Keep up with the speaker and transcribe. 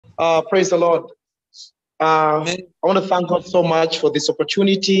Praise the Lord. I want to thank God so much for this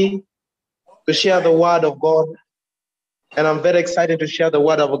opportunity to share the word of God. And I'm very excited to share the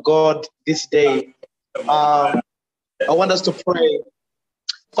word of God this day. I want us to pray.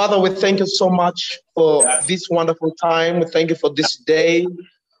 Father, we thank you so much for this wonderful time. We thank you for this day.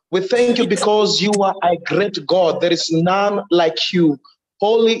 We thank you because you are a great God. There is none like you.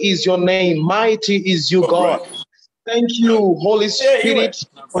 Holy is your name. Mighty is you, God. Thank you, Holy Spirit,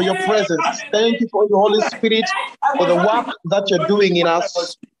 for your presence. Thank you for your Holy Spirit for the work that you're doing in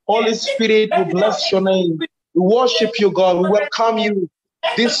us. Holy Spirit, we bless your name. We worship you, God. We welcome you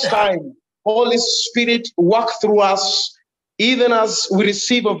this time. Holy Spirit, work through us. Even as we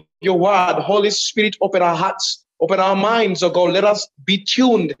receive of your word, Holy Spirit, open our hearts, open our minds, oh God. Let us be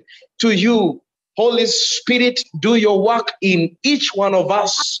tuned to you. Holy Spirit, do your work in each one of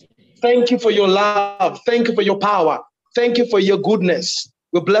us. Thank you for your love. Thank you for your power. Thank you for your goodness.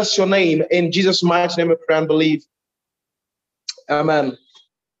 We bless your name. In Jesus' mighty name we pray and believe. Amen.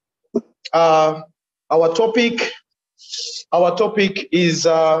 Our topic is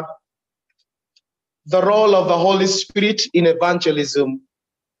the role of the Holy Spirit in evangelism.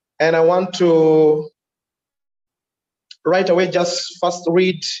 And I want to right away just first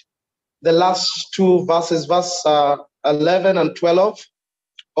read the last two verses, verse 11 and 12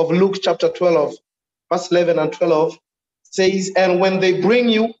 of Luke chapter 12. Verse 11 and 12 says, "And when they bring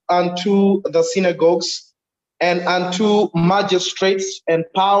you unto the synagogues and unto magistrates and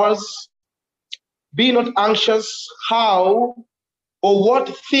powers, be not anxious how or what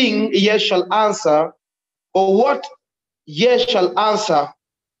thing ye shall answer, or what ye shall answer.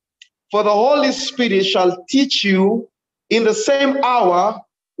 For the Holy Spirit shall teach you in the same hour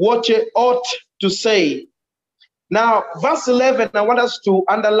what ye ought to say." Now, verse 11, I want us to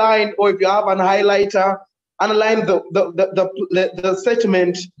underline, or if you have an highlighter, underline the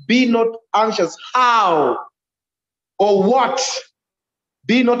statement, be not anxious how or what.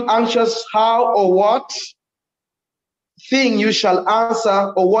 Be not anxious how or what thing you shall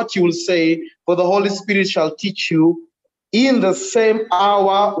answer or what you will say, for the Holy Spirit shall teach you in the same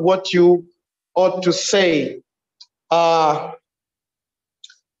hour what you ought to say.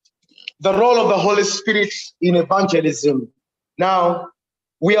 The role of the Holy Spirit in evangelism. Now,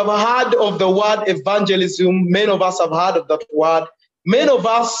 we have heard of the word evangelism. Many of us have heard of that word. Many of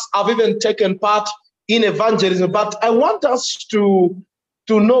us have even taken part in evangelism. But I want us to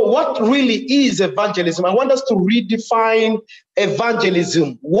know what really is evangelism. I want us to redefine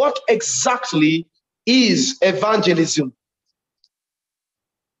evangelism. What exactly is evangelism?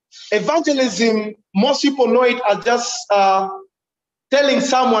 Evangelism, most people know it as just telling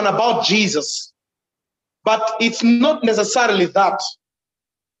someone about Jesus, but it's not necessarily that.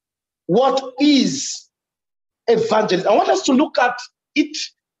 What is evangelism? I want us to look at it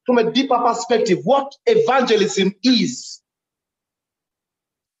from a deeper perspective, what evangelism is.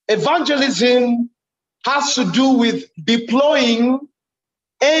 Evangelism has to do with deploying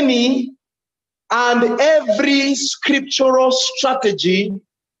any and every scriptural strategy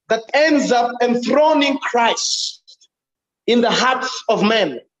that ends up enthroning Christ in the hearts of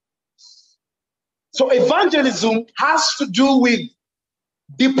men. So evangelism has to do with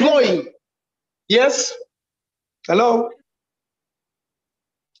deploying. Yes? Hello?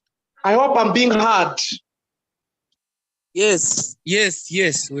 I hope I'm being heard. Yes.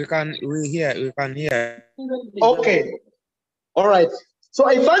 We can hear. Okay. All right. So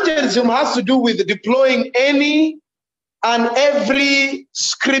evangelism has to do with deploying any and every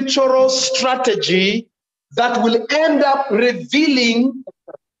scriptural strategy that will end up revealing,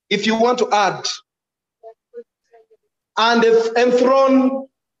 if you want to add, and enthrone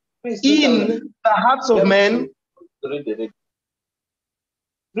in the hearts of men.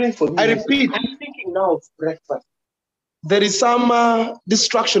 I repeat, I'm thinking now of breakfast. There is some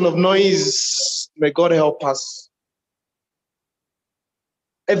distraction of noise. May God help us.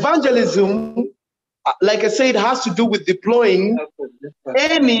 Evangelism, like I said, has to do with deploying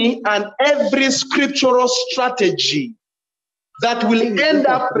any and every scriptural strategy that will end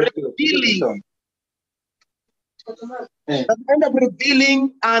up revealing,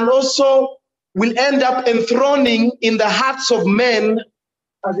 and also will end up enthroning in the hearts of men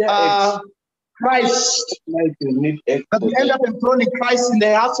Christ. That will end up enthroning Christ in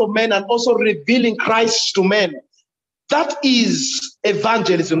the hearts of men and also revealing Christ to men. That is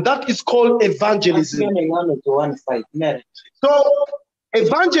evangelism. That is called evangelism. So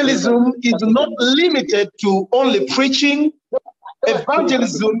evangelism is not limited to only preaching.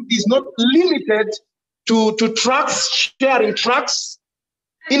 Evangelism is not limited to tracts, sharing tracts.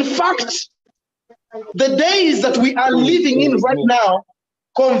 In fact, the days that we are living in right now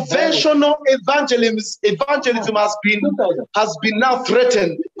conventional evangelism has been now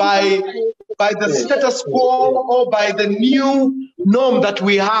threatened by the status quo or by the new norm that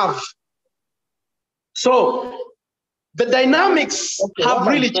we have. So the dynamics have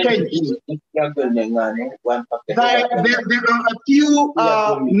really changed. There are a few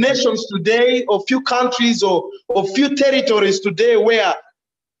nations today, or few countries, or few territories today where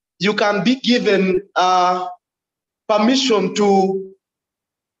you can be given permission to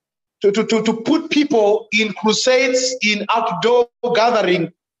put people in crusades, in outdoor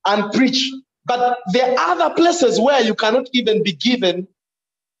gathering and preach. But there are other places where you cannot even be given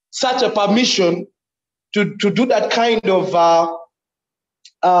such a permission to do that kind of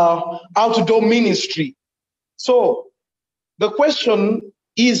outdoor ministry. So the question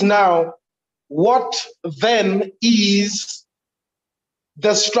is now, what then is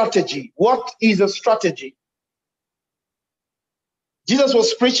the strategy? What is the strategy? Jesus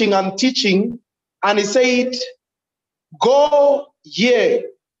was preaching and teaching, and he said, go ye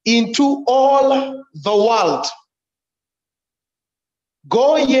into all the world.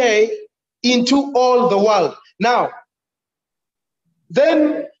 Go ye into all the world. Now,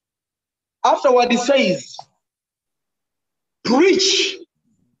 then afterward he says, preach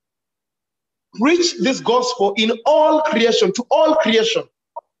this gospel in all creation, to all creation.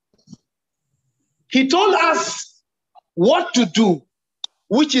 He told us what to do,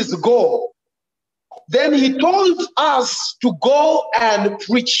 which is go. Then he told us to go and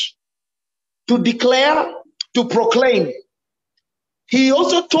preach, to declare, to proclaim. He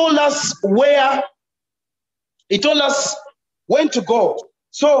also told us where, he told us when to go.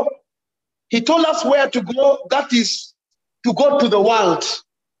 So he told us where to go, that is to go to the world,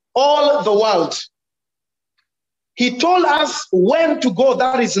 all the world. He told us when to go,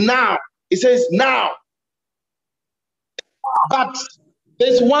 that is now. He says now. But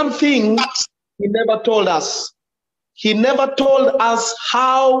there's one thing he never told us. He never told us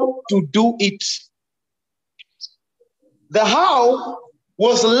how to do it. The how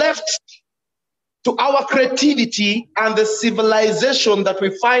was left to our creativity and the civilization that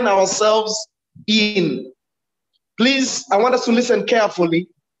we find ourselves in. Please, I want us to listen carefully.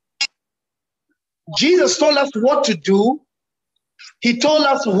 Jesus told us what to do. He told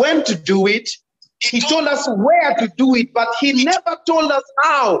us when to do it. He told us where to do it, but he never told us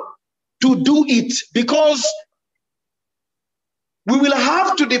how to do it, because we will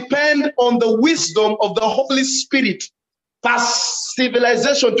have to depend on the wisdom of the Holy Spirit past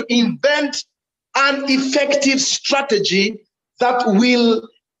civilization to invent an effective strategy that will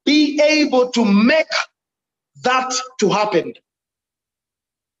be able to make that to happen.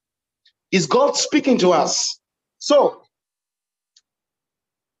 Is God speaking to us? So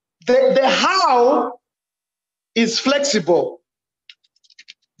the how is flexible.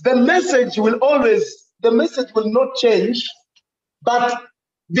 The message will not change, but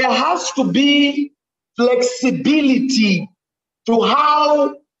there has to be flexibility to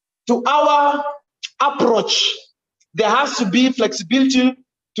our approach. There has to be flexibility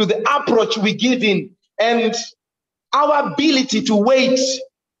to the approach we give in, and our ability to wait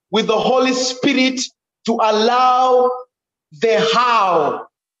with the Holy Spirit to allow the how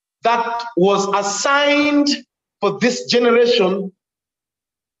that was assigned for this generation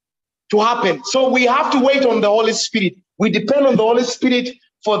to happen. So we have to wait on the Holy Spirit. We depend on the Holy Spirit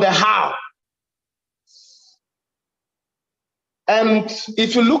for the how. And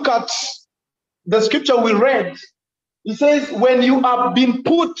if you look at the scripture we read, it says, when you've been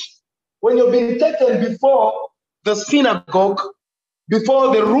taken before the synagogue,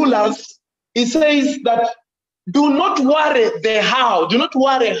 before the rulers, it says that do not worry the how. Do not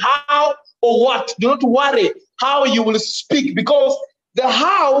worry how or what. Do not worry how you will speak, because the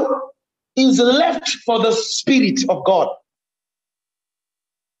how is left for the Spirit of God.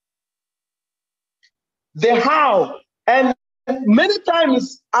 The how. And many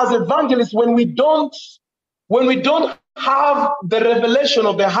times as evangelists, when we don't have the revelation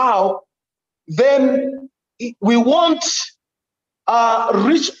of the how, then we won't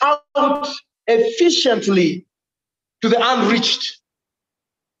reach out efficiently to the unreached.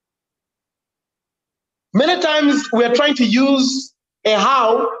 Many times we are trying to use a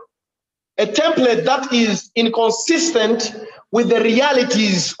how, a template that is inconsistent with the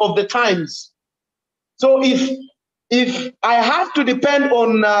realities of the times. So if I have to depend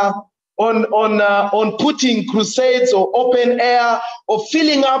on putting crusades or open air or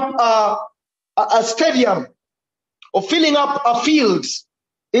filling up a stadium or filling up a field,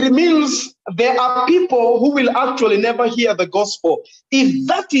 it means there are people who will actually never hear the gospel. If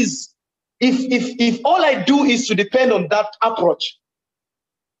all I do is to depend on that approach,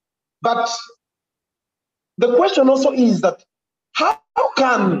 But the question also is that how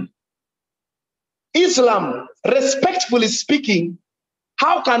can Islam, respectfully speaking,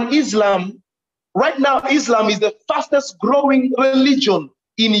 how can Islam, right now Islam is the fastest growing religion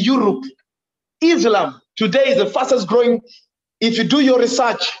in Europe. Islam today is the fastest growing, if you do your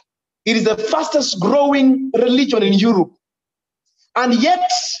research, it is the fastest growing religion in Europe. And yet,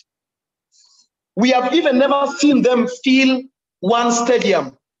 we have even never seen them fill one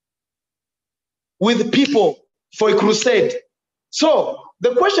stadium with people for a crusade. So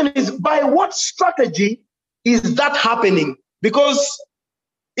the question is, by what strategy is that happening? Because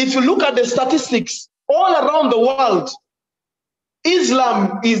if you look at the statistics all around the world,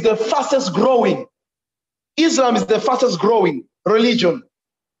 Islam is the fastest growing. Islam is the fastest growing religion,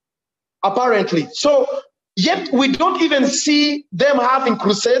 apparently. So yet we don't even see them having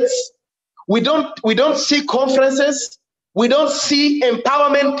crusades. We don't see conferences. We don't see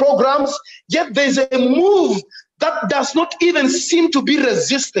empowerment programs. Yet there's a move that does not even seem to be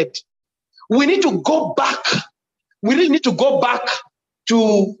resisted. We need to go back. We really need to go back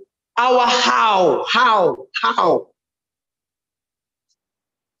to our how.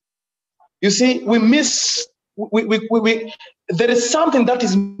 You see, there is something that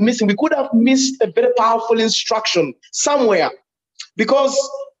is missing. We could have missed a very powerful instruction somewhere, because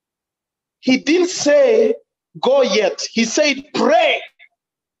he didn't say, go yet. He said, pray.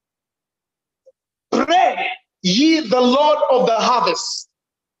 Pray ye the Lord of the harvest.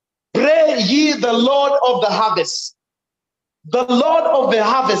 Pray ye the Lord of the harvest. The Lord of the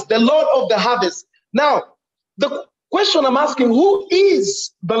harvest, the Lord of the harvest. Now, the question I'm asking, who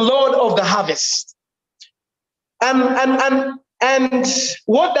is the Lord of the harvest? And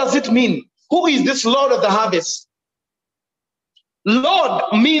what does it mean? Who is this Lord of the harvest? Lord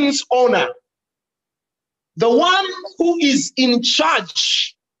means owner. The one who is in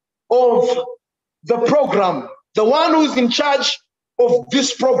charge of the program, the one who is in charge of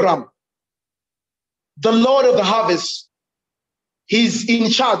this program, the Lord of the harvest, he's in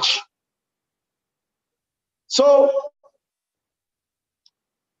charge. So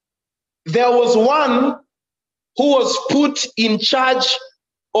there was one who was put in charge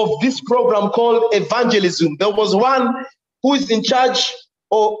of this program called evangelism. There was one who is in charge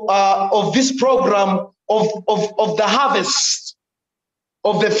of this program of the harvest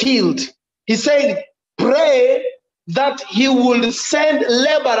of the field. He said, pray that he will send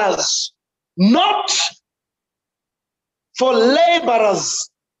laborers, not for laborers.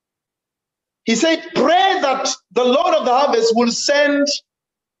 He said, pray that the Lord of the harvest will send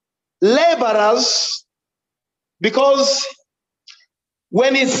laborers, because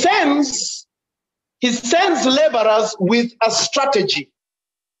when he sends laborers with a strategy.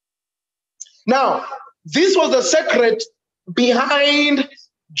 Now, this was the secret behind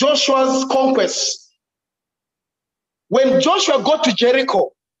Joshua's conquest. When Joshua got to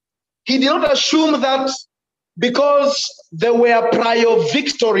Jericho, he did not assume that because there were prior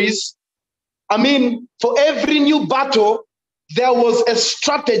victories, for every new battle, there was a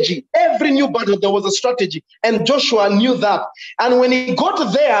strategy. Every new battle, there was a strategy. And Joshua knew that. And when he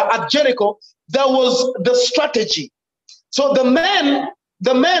got there at Jericho, there was the strategy. So the men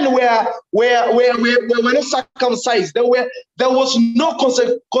were not circumcised. There was no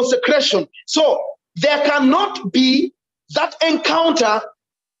consecration. So there cannot be that encounter.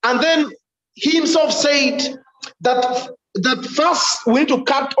 And then he himself said that first we need to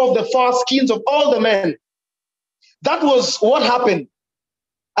cut off the foreskins of all the men. That was what happened.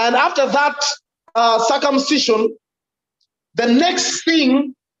 And after that circumcision, the next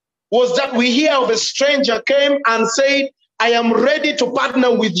thing was that we hear of a stranger came and said, I am ready to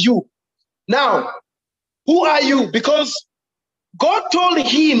partner with you. Now, who are you? Because God told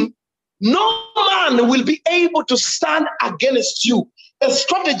him, no man will be able to stand against you. A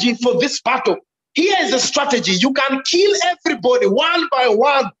strategy for this battle. Here is a strategy. You can kill everybody one by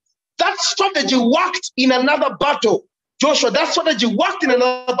one. That strategy worked in another battle. Joshua, that strategy worked in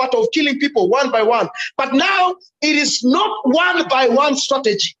another battle of killing people one by one. But now it is not one by one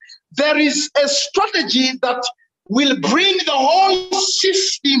strategy. There is a strategy that will bring the whole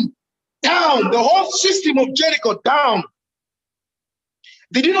system down, the whole system of Jericho down.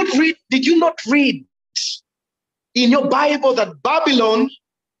 Did you not read in your Bible that Babylon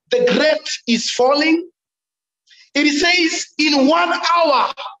the Great is falling? It says in 1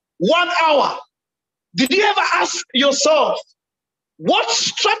 hour. 1 hour. Did you ever ask yourself, what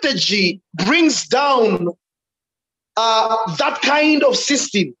strategy brings down that kind of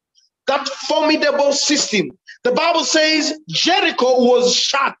system, that formidable system? The Bible says Jericho was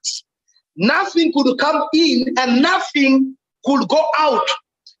shut. Nothing could come in and nothing could go out.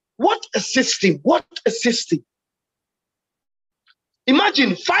 What a system. What a system.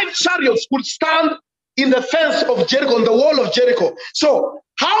 Imagine 5 chariots would stand in the fence of Jericho, on the wall of Jericho. So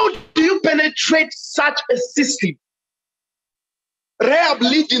how do you penetrate such a system? Rahab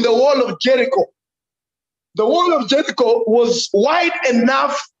lived in the wall of Jericho. The wall of Jericho was wide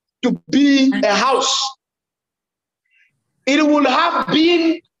enough to be a house. It would have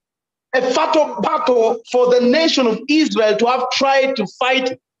been a fatal battle for the nation of Israel to have tried to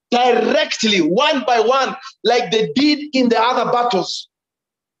fight directly, one by one, like they did in the other battles.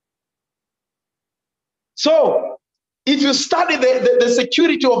 So, if you study the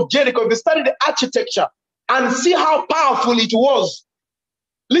security of Jericho, if you study the architecture and see how powerful it was,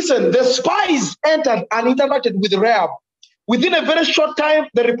 listen, the spies entered and interacted with Rahab. Within a very short time,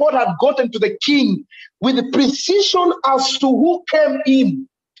 the report had gotten to the king with precision as to who came in.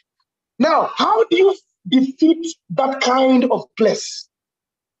 Now, how do you defeat that kind of place?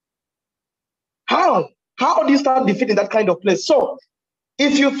 How? How do you start defeating that kind of place? So,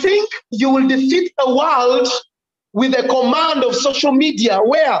 if you think you will defeat a world with a command of social media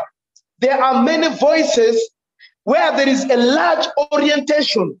where there are many voices, where there is a large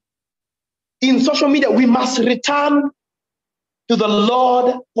orientation in social media, we must return to the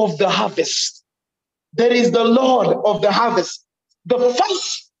Lord of the harvest. There is the Lord of the harvest. The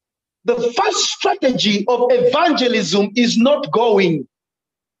first strategy of evangelism is not going.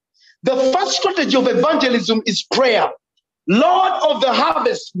 The first strategy of evangelism is prayer. Lord of the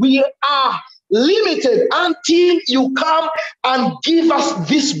harvest, we are limited until you come and give us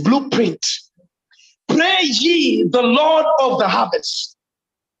this blueprint. Pray ye the Lord of the harvest.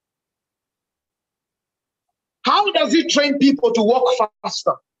 How does he train people to walk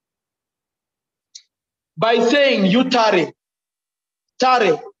faster? By saying, you tarry.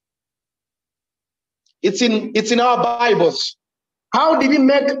 Tarry. It's in our Bibles. How did he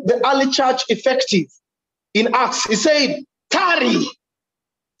make the early church effective? In Acts, he said, tarry,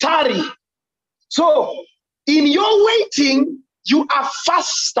 tarry. So, in your waiting, you are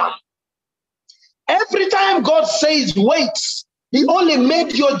faster. Every time God says wait, he only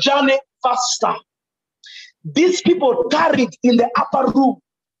made your journey faster. These people tarried in the upper room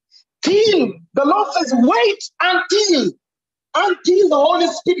till the Lord says, wait until the Holy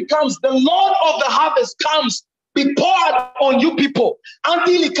Spirit comes. The Lord of the harvest comes, be poured on you people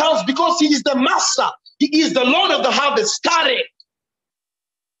until he comes, because he is the master. He is the Lord of the harvest. Tarry.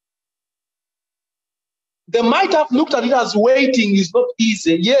 They might have looked at it as waiting is not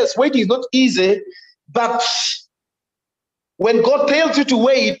easy. Yes, waiting is not easy, but when God tells you to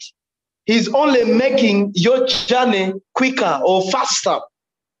wait, he's only making your journey quicker or faster.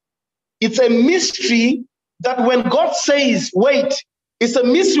 It's a mystery that when God says wait, it's a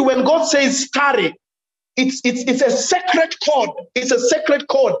mystery when God says tarry. It's a sacred code. It's a sacred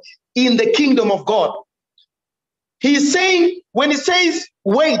code in the kingdom of God. He's saying, when he says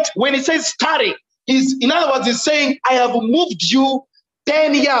wait, when he says tarry, in other words, he's saying, I have moved you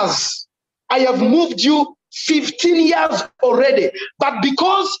 10 years. I have moved you 15 years already. But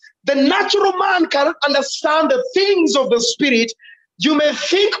because the natural man cannot understand the things of the spirit, you may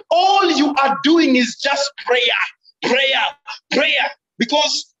think all you are doing is just prayer, prayer, prayer.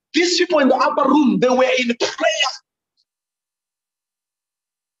 Because these people in the upper room, they were in prayer.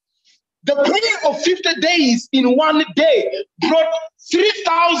 The prayer of 50 days in one day brought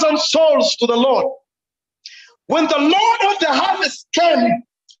 3,000 souls to the Lord. When the Lord of the harvest came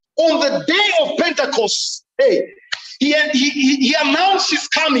on the day of Pentecost, he announced his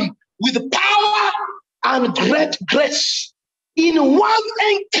coming with power and great grace. In one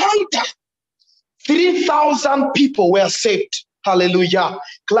encounter, 3,000 people were saved. Hallelujah.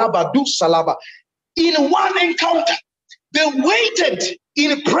 Klabadu salaba. In one encounter, they waited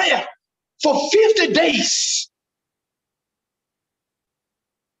in prayer for 50 days.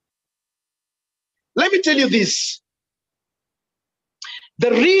 Let me tell you this.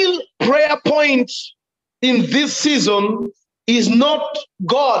 The real prayer point in this season is not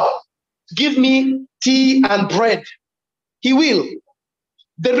God, give me tea and bread. He will.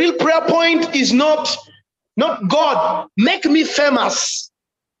 The real prayer point is not God, make me famous.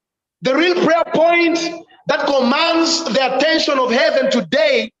 The real prayer point that commands the attention of heaven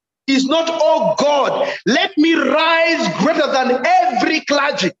today is not, oh God, let me rise greater than every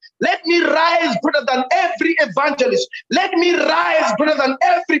clergy. Let me rise greater than every evangelist. Let me rise greater than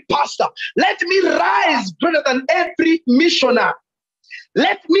every pastor. Let me rise greater than every missionary.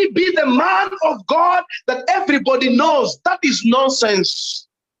 Let me be the man of God that everybody knows. That is nonsense.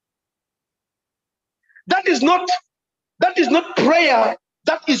 That is not prayer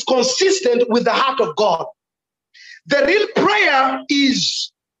that is consistent with the heart of God. The real prayer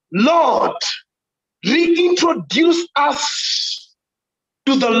is, Lord, reintroduce us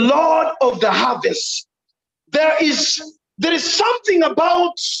to the Lord of the harvest. There is something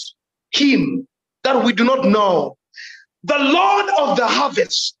about him that we do not know. The Lord of the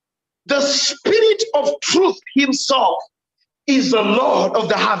harvest, the Spirit of truth himself, is the Lord of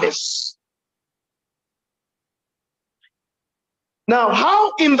the harvest. Now,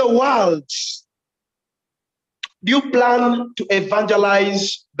 how in the world do you plan to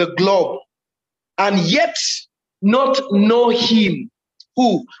evangelize the globe and yet not know him?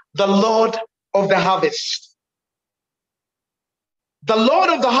 Who? The Lord of the harvest. The Lord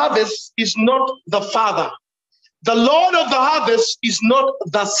of the harvest is not the Father. The Lord of the harvest is not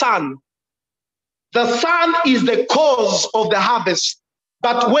the Son. The Son is the cause of the harvest.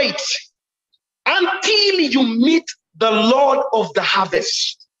 But wait, until you meet the Lord of the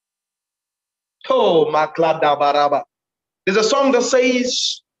harvest. Oh, Maklada Baraba. There's a song that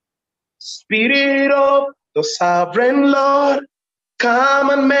says, Spirit of the sovereign Lord, come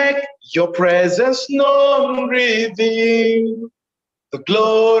and make your presence known, reveal the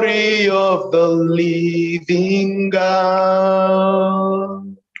glory of the living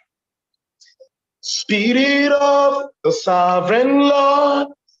God. Spirit of the sovereign Lord,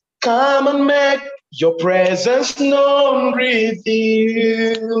 come and make your presence known,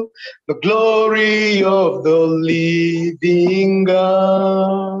 reveal the glory of the living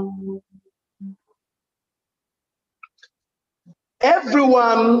God.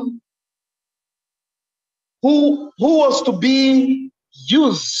 Everyone who was to be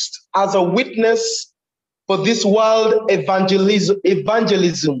used as a witness for this world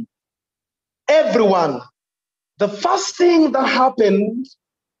evangelism, everyone, the first thing that happened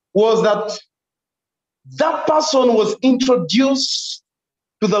was that that person was introduced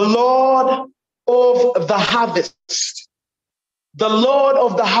to the Lord of the harvest. The Lord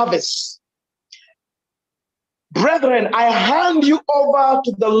of the harvest. Brethren, I hand you over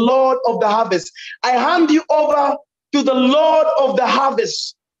to the Lord of the harvest. I hand you over to the Lord of the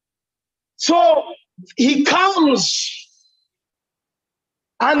harvest. So he comes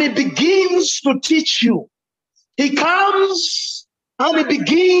and he begins to teach you. He comes and he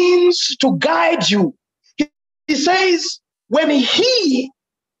begins to guide you. He says, when he,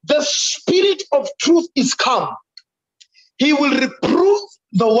 the Spirit of truth, is come, he will reprove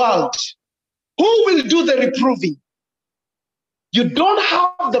the world. Who will do the reproving? You don't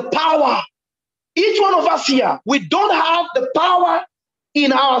have the power. Each one of us here, we don't have the power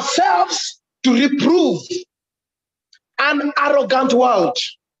in ourselves to reprove an arrogant world.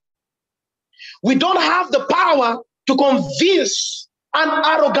 We don't have the power to convince an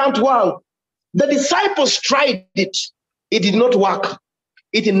arrogant world. The disciples tried it. It did not work.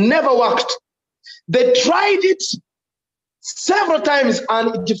 It never worked. They tried it several times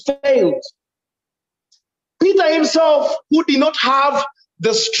and it failed. Peter himself, who did not have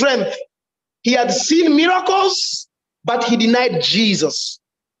the strength, he had seen miracles, but he denied Jesus.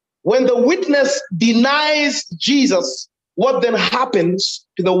 When the witness denies Jesus, what then happens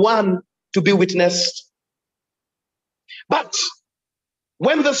to the one to be witnessed? But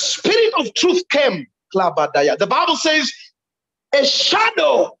when the Spirit of truth came, the Bible says, a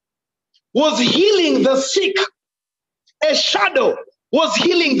shadow was healing the sick. A shadow was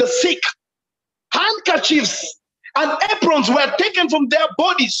healing the sick. Handkerchiefs and aprons were taken from their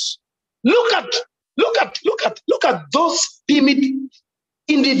bodies. Look at those timid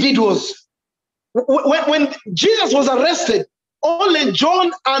individuals. When Jesus was arrested, only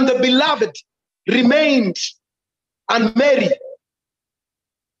John and the beloved remained, and Mary.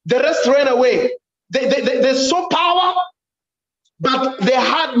 The rest ran away. They saw power, but they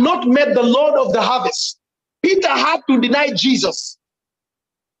had not met the Lord of the harvest. Peter had to deny Jesus.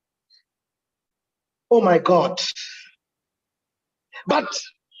 Oh my God. But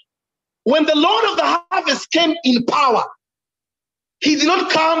when the Lord of the harvest came in power, he did not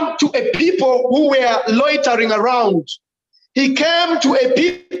come to a people who were loitering around. He came to a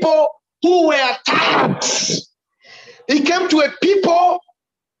people who were tired. He came to a people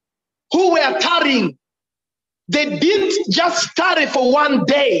who were tarrying. They didn't just tarry for one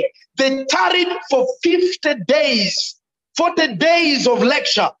day. They tarried for 50 days, 40 days of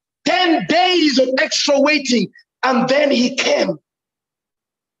lecture, 10 days of extra waiting, and then he came.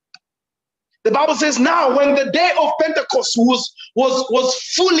 The Bible says now when the day of Pentecost was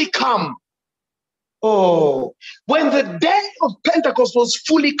fully come. Oh, when the day of Pentecost was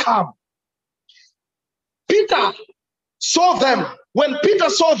fully come, Peter saw them. When Peter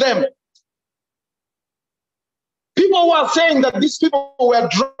saw them, people were saying that these people were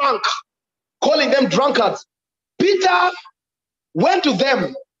drunk, calling them drunkards. Peter went to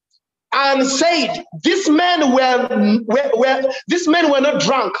them and said, these men were not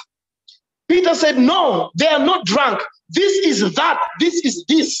drunk. Peter said, no, they are not drunk. This is that, this is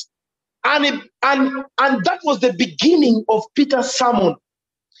this. And that was the beginning of Peter's sermon.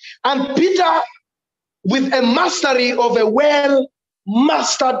 And Peter, with a mastery of a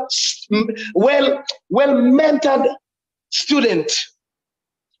well-mentored student,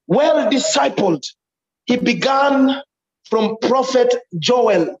 well-discipled, he began from Prophet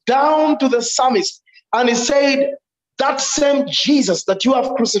Joel down to the psalmist. And he said, that same Jesus that you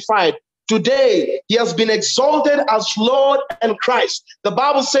have crucified, today he has been exalted as Lord and Christ. The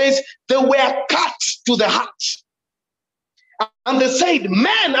Bible says they were cut to the heart. And they said,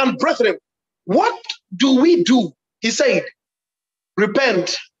 men and brethren, what do we do? He said,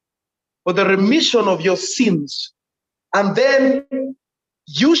 repent for the remission of your sins, and then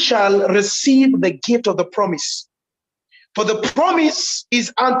you shall receive the gift of the promise. For the promise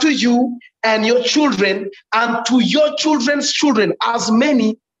is unto you and your children, and to your children's children, as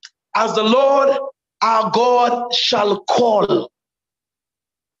many as the Lord our God shall call.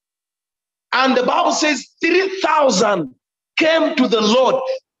 And the Bible says 3,000 came to the Lord.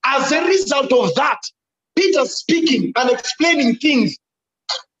 As a result of that, Peter speaking and explaining things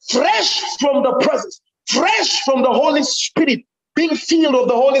fresh from the presence, fresh from the Holy Spirit, being filled of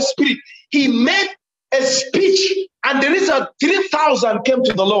the Holy Spirit. He made a speech, and there is 3,000 came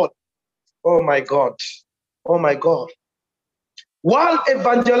to the Lord. Oh my God. Oh my God. While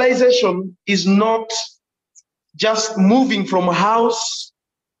evangelization is not just moving from house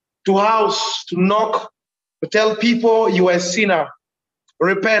to knock, to tell people you are a sinner,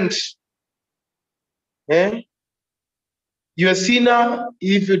 repent. You're a sinner.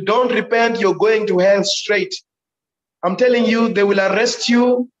 If you don't repent, you're going to hell straight. I'm telling you, they will arrest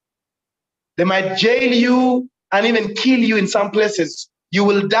you. They might jail you and even kill you in some places. You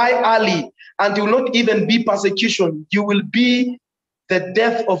will die early, and it will not even be persecution. You will be the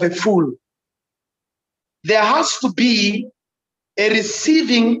death of a fool. There has to be a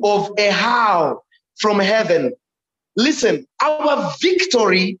receiving of a how from heaven. Listen, our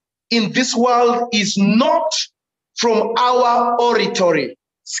victory in this world is not from our oratory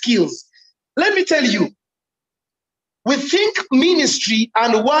skills. Let me tell you, we think ministry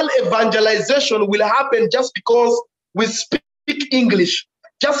and world evangelization will happen just because we speak English,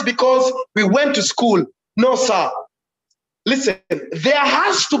 just because we went to school. No, sir. Listen, there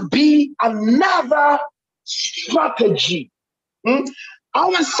has to be another strategy.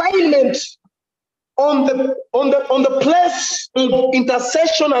 Our assignment on the place of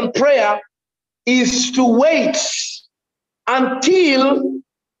intercession and prayer is to wait until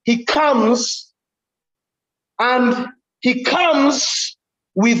he comes, and he comes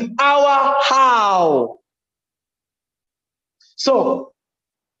with our how. So,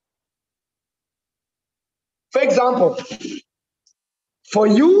 for example, for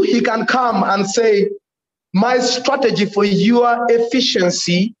you, he can come and say, my strategy for your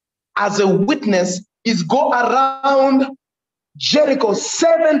efficiency as a witness is go around Jericho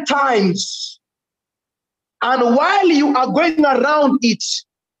 7 times. And while you are going around it,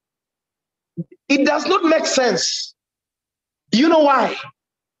 it does not make sense. Do you know why?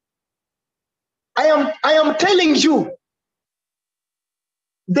 I am telling you,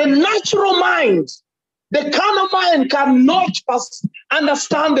 the natural mind, the carnal mind cannot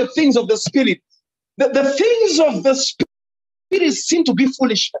understand the things of the spirit. The things of the spirit seem to be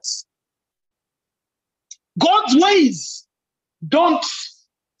foolishness. God's ways don't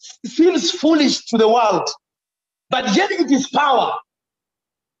feel foolish to the world, but yet it is power.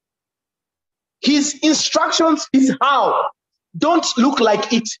 His instructions is how. Don't look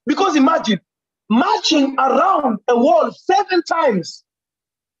like it. Because imagine marching around a wall 7 times.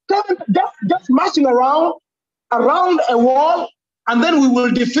 Just marching around a wall, and then we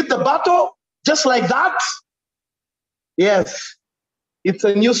will defeat the battle just like that. Yes, it's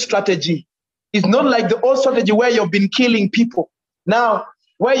a new strategy. It's not like the old strategy where you've been killing people. Now,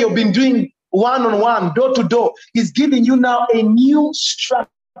 where you've been doing one-on-one, door-to-door, is giving you now a new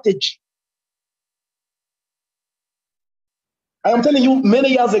strategy. I am telling you,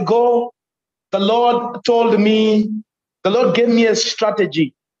 many years ago, the Lord gave me a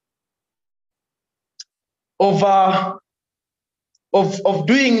strategy of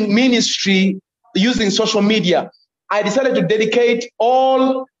doing ministry using social media. I decided to dedicate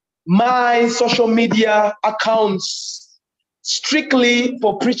all my social media accounts strictly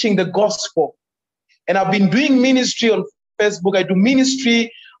for preaching the gospel. And I've been doing ministry on Facebook. I do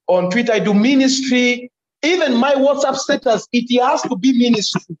ministry on Twitter. I do ministry. Even my WhatsApp status, it has to be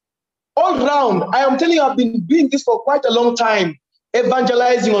ministry. All round. I am telling you, I've been doing this for quite a long time.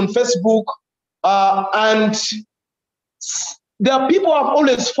 evangelizing on Facebook, and there are people who have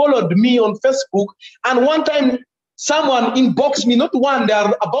always followed me on Facebook. And one time, someone inboxed me, not one, there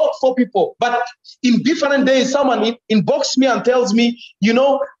are about 4 people, but in different days, someone inboxed me and tells me, you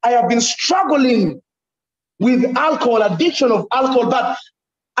know, I have been struggling with alcohol, addiction of alcohol, but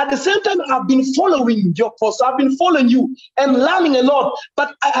at the same time, I've been following your posts, I've been following you and learning a lot,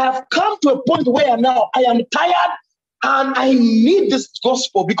 but I have come to a point where now I am tired and I need this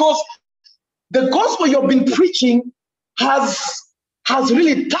gospel, because the gospel you've been preaching has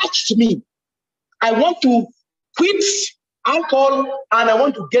really touched me. I want to quit alcohol and I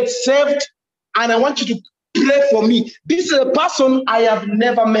want to get saved, and I want you to pray for me. This is a person I have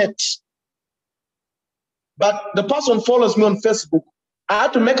never met, but the person follows me on Facebook. I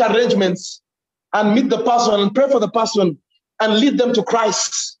had to make arrangements and meet the person and pray for the person and lead them to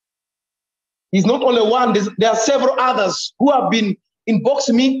Christ. He's not only one, there are several others who have been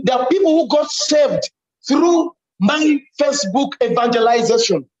inboxing me. There are people who got saved through my Facebook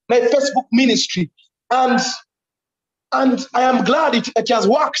evangelization, my Facebook ministry. And I am glad it has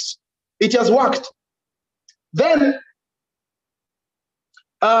worked. It has worked. Then,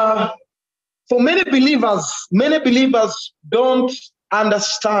 for many believers don't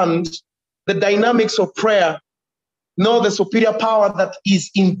understand the dynamics of prayer, nor the superior power that is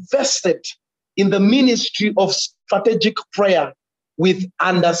invested in the ministry of strategic prayer with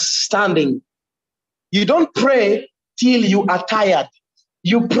understanding. You don't pray till you are tired.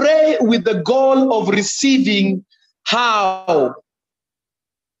 You pray with the goal of receiving how.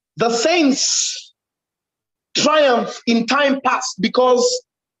 The saints triumph in time past because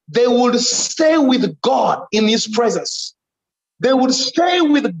they would stay with God in his presence. They would stay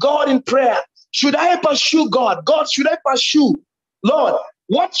with God in prayer. Should I pursue God? God, should I pursue? Lord,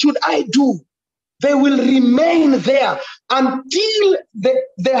 what should I do? They will remain there until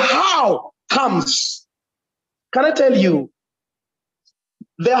the how comes. Can I tell you?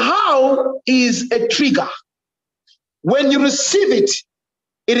 The how is a trigger. When you receive it,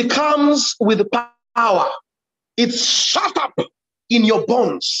 it comes with power. It's shut up in your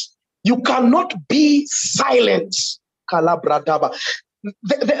bones. You cannot be silent.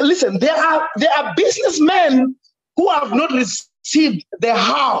 Listen, there are businessmen who have not received the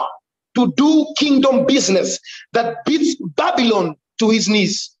how to do kingdom business that beats Babylon to his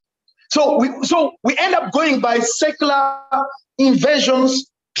knees. So we end up going by secular inventions,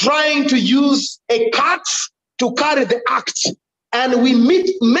 trying to use a cart to carry the act, and we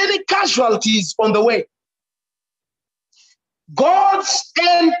meet many casualties on the way. God's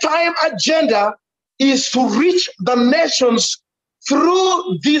end time agenda is to reach the nations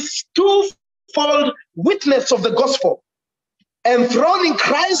through this twofold witness of the gospel, enthroning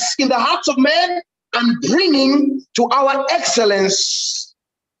Christ in the hearts of men and bringing to our excellence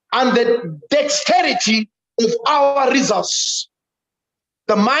and the dexterity of our results,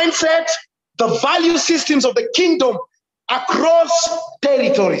 the mindset, the value systems of the kingdom across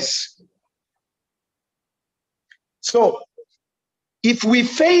territories. So, if we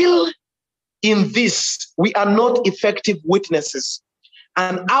fail in this, we are not effective witnesses.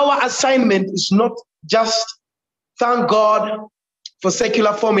 And our assignment is not just thank God for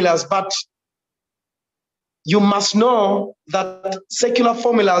secular formulas, but you must know that secular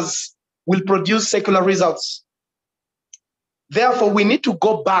formulas will produce secular results. Therefore, we need to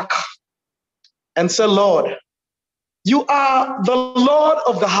go back and say, Lord, you are the Lord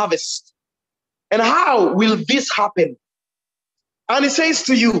of the harvest. And how will this happen? And he says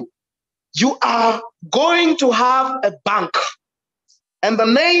to you, you are going to have a bank. And the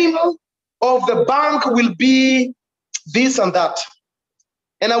name of the bank will be this and that.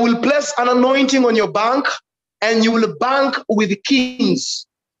 And I will place an anointing on your bank, and you will bank with kings.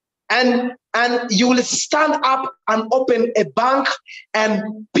 And you will stand up and open a bank,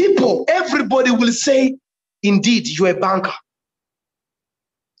 and people, everybody will say, indeed, you're a banker.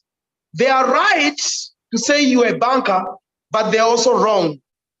 They are right to say you're a banker, but they're also wrong.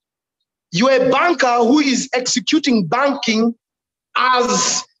 You're a banker who is executing banking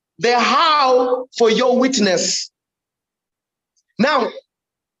as the how for your witness. Now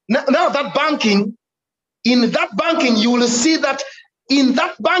that banking, in that banking, you will see that in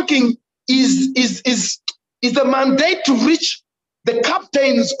that banking is the mandate to reach the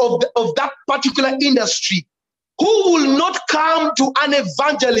captains of that particular industry, who will not come to an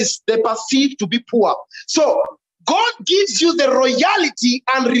evangelist they perceive to be poor. So God gives you the royalty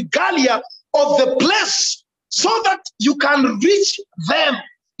and regalia of the place so that you can reach them.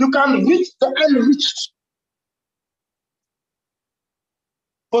 You can reach the unreached.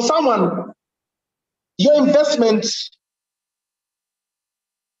 For someone, your investment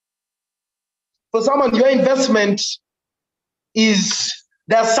For someone, your investment is,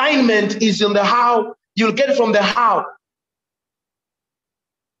 the assignment is in the how. You'll get it from the how.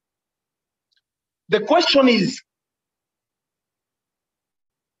 The question is,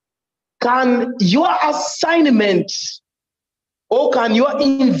 can your assignment or can your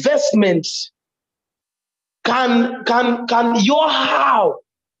investment, can your how,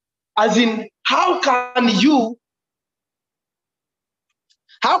 as in how can you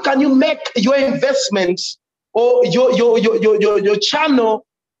make your investment or your channel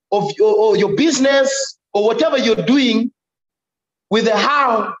of your business or whatever you're doing with the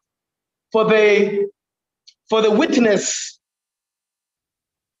how for the witness?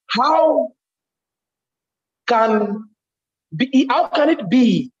 How can it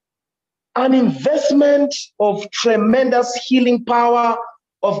be an investment of tremendous healing power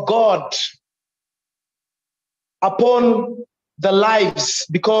of God upon the lives?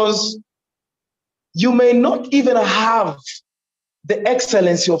 Because you may not even have the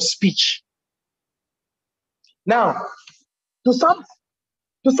excellency of speech. Now, to some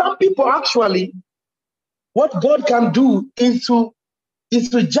people, actually, what God can do is to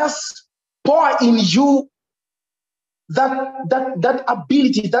just pour in you that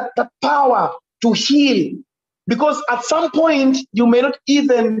ability, that power to heal. Because at some point, you may not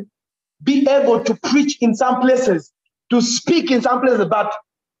even be able to preach in some places, to speak in some places, but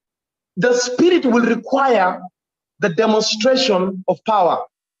the Spirit will require the demonstration of power.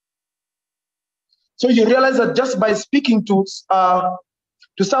 So you realize that just by speaking to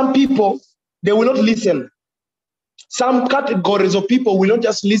some people, they will not listen. Some categories of people will not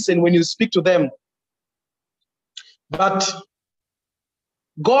just listen when you speak to them. But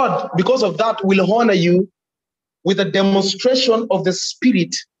God, because of that, will honor you with a demonstration of the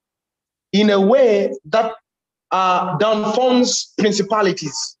Spirit in a way that downforms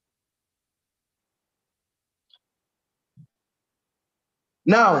principalities.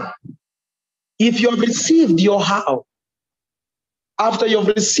 Now, if you have received your how, after you've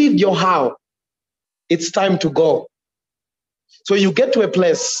received your how, it's time to go. So you get to a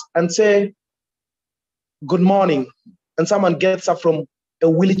place and say, good morning, and someone gets up from a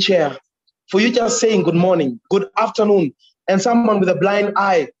wheelchair. For you just saying good morning, good afternoon, and someone with a blind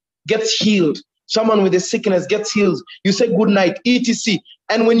eye gets healed. Someone with a sickness gets healed. You say good night, etc.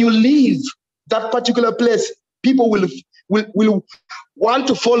 And when you leave that particular place, people will want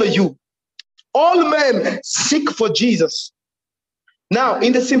to follow you. All men seek for Jesus. Now,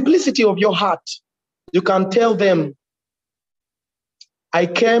 in the simplicity of your heart, you can tell them, I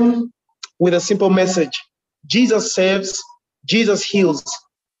came with a simple message. Jesus saves, Jesus heals.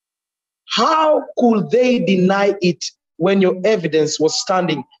 How could they deny it when your evidence was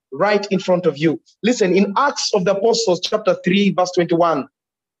standing right in front of you? Listen, in Acts of the Apostles, chapter 3, verse 21.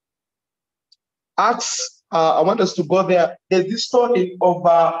 Acts, I want us to go there. There's this story of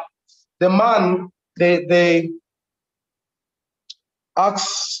the man,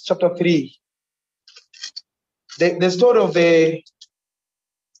 Acts chapter 3. The story of the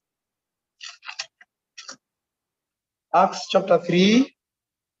Acts chapter 3.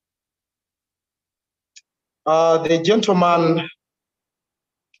 The gentleman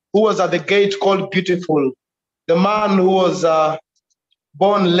who was at the gate called Beautiful. The man who was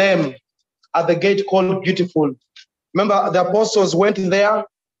born lame at the gate called Beautiful. Remember, the apostles went there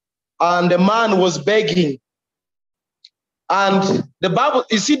and the man was begging. And the Bible,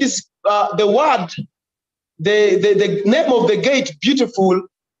 you see this, the word, the name of the gate, Beautiful,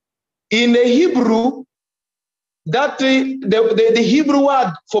 in the Hebrew, that the Hebrew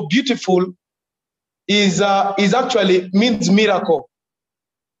word for beautiful is actually means miracle.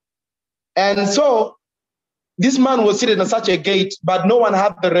 And so this man was seated at such a gate, but no one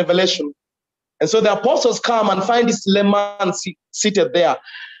had the revelation. And so the apostles come and find this lame man seated there.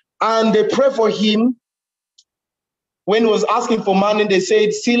 And they pray for him. When he was asking for money, they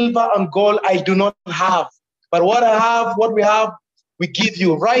said, silver and gold I do not have. But what I have, what we have, we give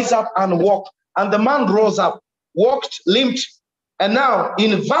you. Rise up and walk. And the man rose up, walked, limped. And now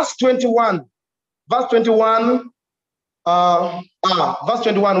in verse 21, where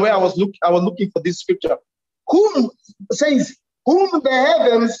I was looking for this scripture. Whom says, whom the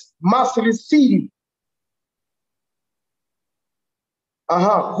heavens must receive.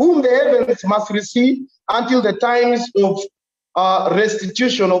 Whom the heavens must receive until the times of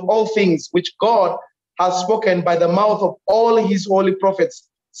restitution of all things, which God has spoken by the mouth of all his holy prophets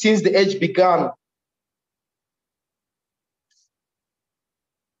since the age began.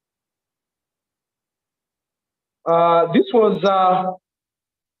 This was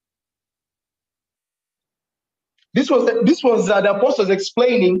the apostles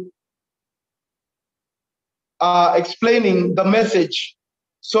explaining explaining the message.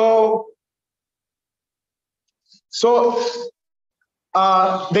 So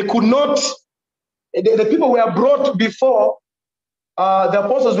they could not, the people were brought before, the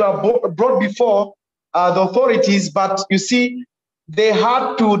apostles were brought before the authorities, but you see, they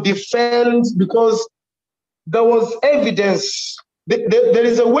had to defend because there was evidence. There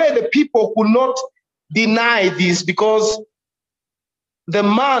is a way the people could not deny this because the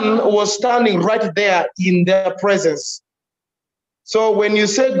man was standing right there in their presence. So when you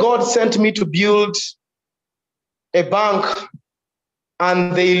say God sent me to build a bank,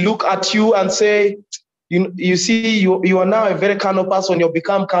 and they look at you and say, you see, you are now a very carnal person, you've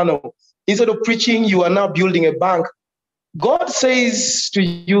become carnal. Instead of preaching, you are now building a bank. God says to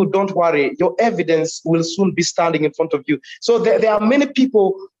you, don't worry, your evidence will soon be standing in front of you. So there are many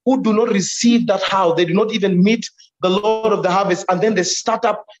people who do not receive that house. They do not even meet the Lord of the harvest. And then they start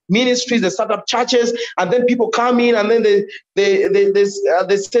up ministries, they start up churches, and then people come in and then they say,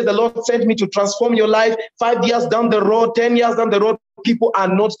 the Lord sent me to transform your life. 5 years down the road, 10 years down the road, people are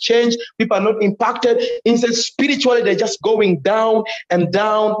not changed. People are not impacted. Instead, spiritually, they're just going down and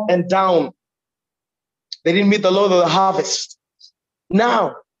down and down. They didn't meet the Lord of the harvest.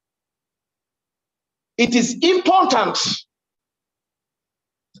 Now, it is important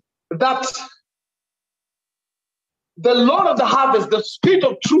that the Lord of the harvest, the Spirit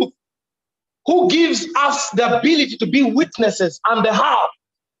of truth, who gives us the ability to be witnesses on the heart,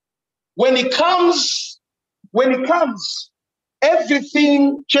 when it comes,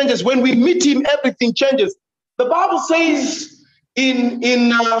 everything changes. When we meet him, everything changes. The Bible says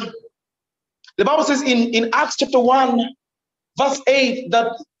in Acts chapter 1, verse 8,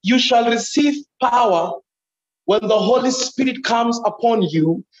 that you shall receive power when the Holy Spirit comes upon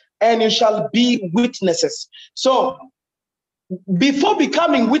you, and you shall be witnesses. So before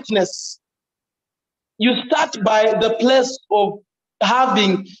becoming witness, you start by the place of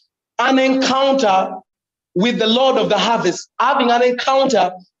having an encounter with the Lord of the harvest, having an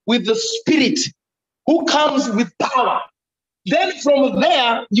encounter with the Spirit who comes with power. Then from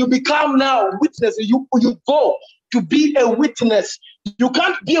there, you become now witness. You go to be a witness. You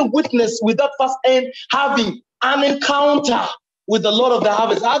can't be a witness without first having an encounter with the Lord of the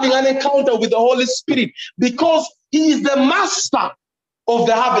harvest, having an encounter with the Holy Spirit, because he is the master of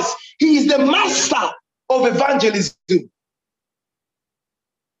the harvest. He is the master of evangelism.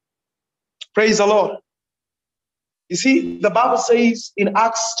 Praise the Lord. You see, the Bible says in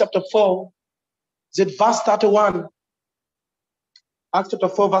Acts chapter 4, verse 31, Acts chapter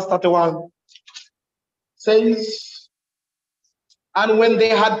 4, verse 31 says, and when they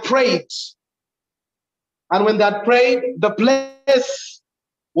had prayed, the place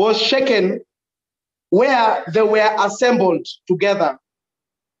was shaken where they were assembled together,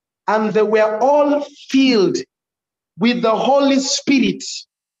 and they were all filled with the Holy Spirit,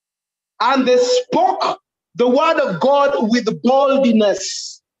 and they spoke the word of God with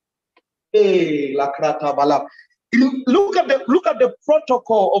boldness. Hey, look at the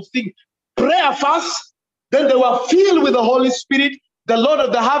protocol of things. Prayer first, then they were filled with the Holy Spirit, the Lord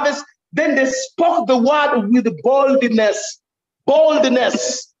of the harvest. Then they spoke the word with boldness.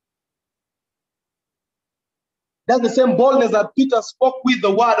 Boldness. That's the same boldness that Peter spoke with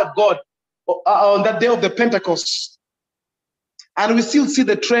the word of God on that day of the Pentecost. And we still see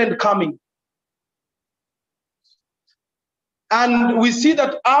the trend coming. And we see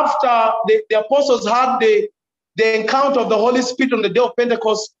that after the apostles had the encounter of the Holy Spirit on the day of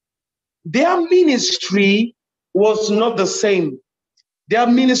Pentecost, their ministry was not the same. Their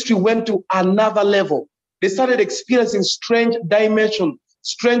ministry went to another level. They started experiencing strange dimension,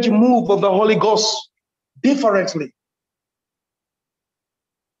 strange move of the Holy Ghost differently.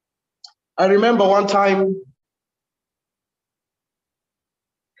 I remember one time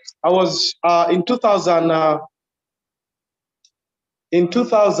I was in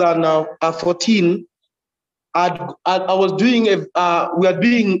 2014. I was doing we are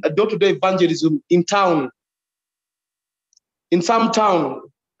doing a door-to-door evangelism in town, in some town,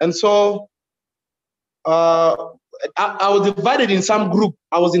 and so I was divided in some group.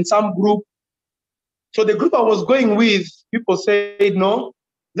 I was in some group. So the group I was going with, people said, no,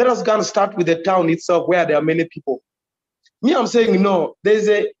 let us go and start with the town itself where there are many people. Me, I'm saying, no, there's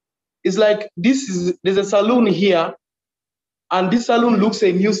a saloon here, and this saloon looks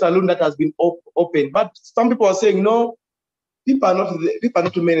a new saloon that has been opened. But some people are saying, no, people are not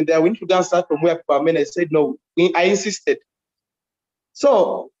too many there. We need to go and start from where people are many. I said, no, I insisted.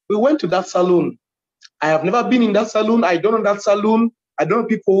 So we went to that saloon. I have never been in that saloon. I don't know that saloon. I don't know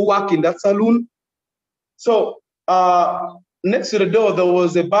people who work in that saloon. So next to the door, there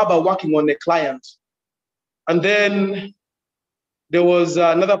was a barber working on a client. And then there was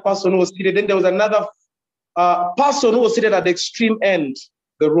another person who was seated. Then there was another person who was seated at the extreme end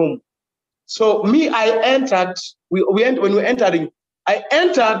of the room. So me, I entered, when we were entering, I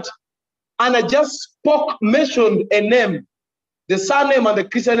entered and I just mentioned a name, the surname and the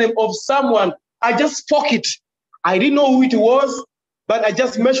Christian name of someone. I just spoke it. I didn't know who it was, but I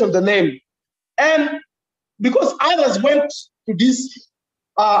just mentioned the name. And because others went to this,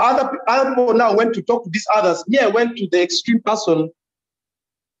 other people now went to talk to these others. Me, I went to the extreme person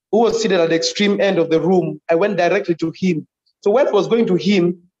who was seated at the extreme end of the room. I went directly to him. So when I was going to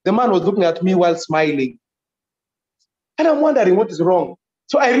him, the man was looking at me while smiling. And I'm wondering what is wrong.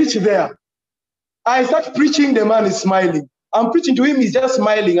 So I reached there. I start preaching, the man is smiling. I'm preaching to him, he's just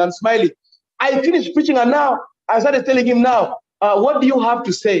smiling and smiling. I finished preaching and now I started telling him now, what do you have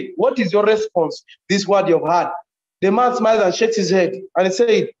to say? What is your response? This word you've had. The man smiles and shakes his head and he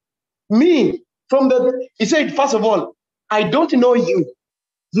said, he said, first of all, I don't know you.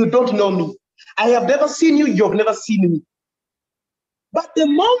 You don't know me. I have never seen you. You have never seen me. But the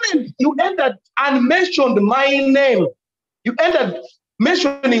moment you entered and mentioned my name, you entered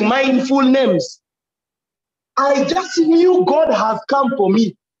mentioning my full names, I just knew God has come for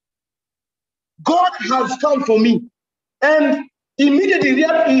me. God has come for me. And immediately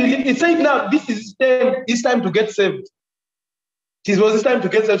he said, now this is it's time to get saved. It was this time to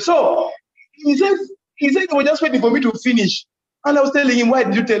get saved. So he said he was just waiting for me to finish. And I was telling him, why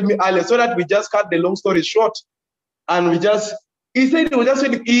did you tell me earlier? So that we just cut the long story short. And he said he was just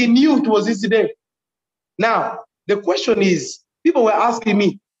waiting. He knew it was this day. Now, the question is, people were asking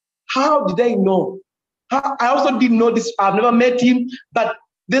me, how did I know? I also didn't know this. I've never met him, but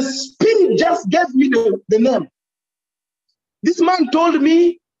the Spirit just gave me the name. This man told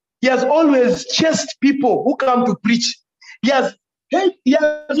me he has always chased people who come to preach. He has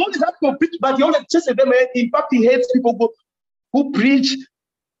always had to preach, but he always chased them. In fact, he hates people who preach.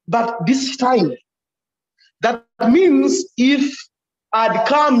 But this time, that means if I'd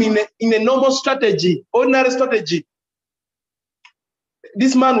come in a normal strategy, ordinary strategy,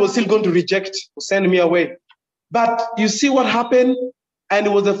 this man was still going to reject, to send me away. But you see what happened? And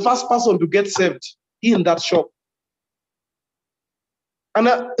he was the first person to get saved in that shop. And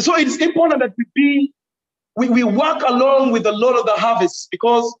so it's important that we work along with the Lord of the harvest,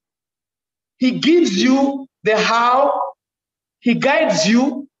 because he gives you the how, he guides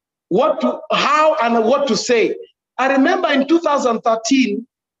you how and what to say. I remember in 2013,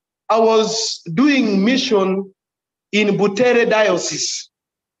 I was doing mission in Butere Diocese.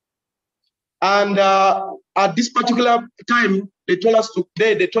 And at this particular time, they told us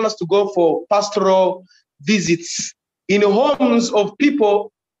to go for pastoral visits in homes of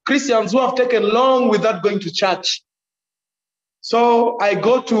people, Christians who have taken long without going to church. So I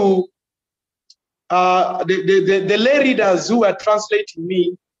go to the lay readers who were translating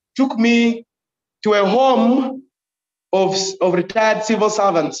me, took me to a home of retired civil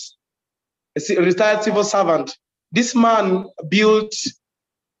servants, a retired civil servant. This man built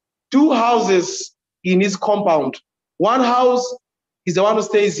 2 houses in his compound. One house is the one who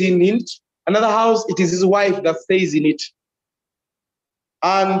stays in it. Another house, it is his wife that stays in it.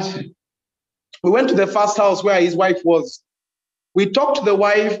 And we went to the first house where his wife was. We talked to the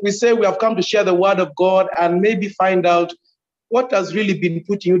wife. We said, we have come to share the word of God and maybe find out what has really been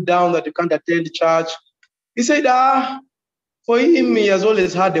putting you down that you can't attend church. He said, for him, he has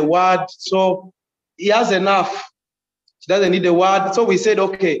always had the word, so he has enough. He doesn't need the word. So we said,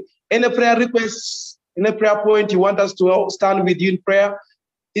 okay, any prayer requests, any prayer point you want us to stand with you in prayer?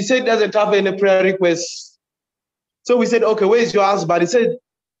 He said he doesn't have any prayer requests. So we said, okay, where is your husband? He said,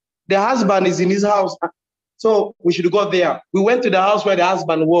 the husband is in his house. So we should go there. We went to the house where the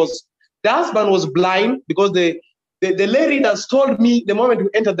husband was. The husband was blind because the lay readers told me the moment we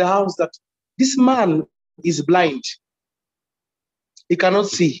entered the house that this man is blind. He cannot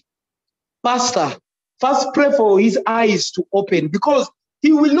see. Pastor, first pray for his eyes to open, because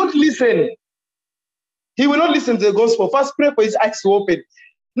he will not listen. He will not listen to the gospel. First pray for his eyes to open.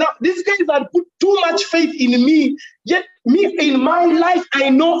 Now, these guys had put too much faith in me, yet me in my life, I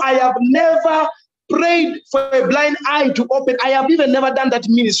know I have never prayed for a blind eye to open. I have even never done that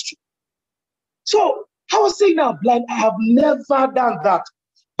ministry. So I was saying now, blind, I have never done that.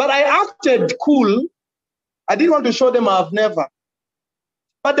 But I acted cool. I didn't want to show them I have never.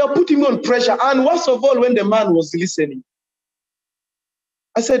 But they're putting me on pressure. And worst of all, when the man was listening,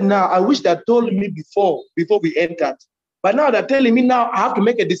 I said, now, I wish they had told me before we entered. But now they're telling me now I have to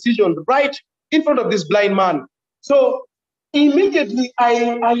make a decision right in front of this blind man. So immediately I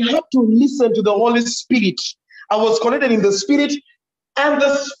had to listen to the Holy Spirit. I was connected in the Spirit, and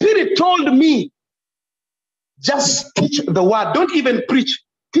the Spirit told me Just teach the word. Don't even preach.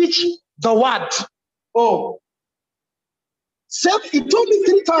 Teach the word. Oh. He told me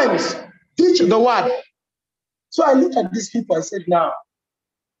 3 times, teach the word. So I looked at these people. I said, now,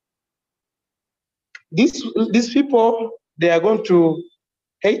 these people, they are going to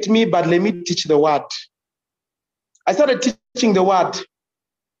hate me, but let me teach the word. I started teaching the word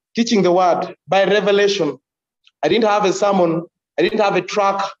by revelation. I didn't have a sermon. I didn't have a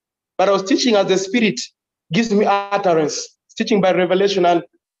track, but I was teaching as the Spirit gives me utterance, teaching by revelation. And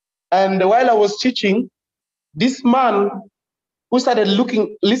while I was teaching, this man who started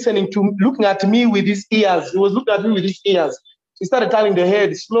looking at me with his ears, he was looking at me with his ears. He started turning the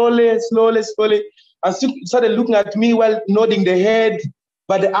head slowly, slowly, slowly, and started looking at me while nodding the head,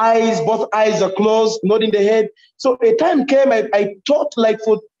 but the eyes, both eyes are closed, nodding the head. So a time came, I taught like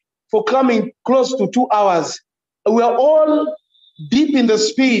for coming close to 2 hours. We are all deep in the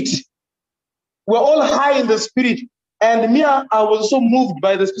Spirit. We're all high in the Spirit. And me, I was so moved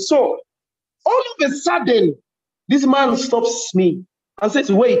by the Spirit. So all of a sudden, this man stops me and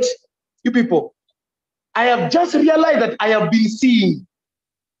says, wait, you people, I have just realized that I have been seeing.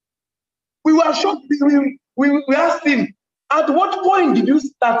 We were shocked. We asked him, at what point did you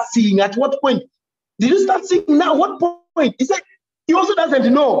start seeing? At what point? Did you start seeing now? What point? He said, he also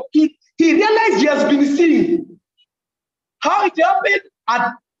doesn't know. He realized he has been seeing. How it happened,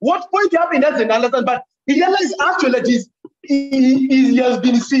 at what point it happened, doesn't understand, but he realized actually that he has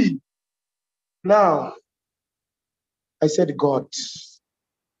been seeing. Now, I said, God,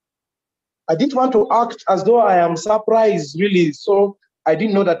 I didn't want to act as though I am surprised, really. So I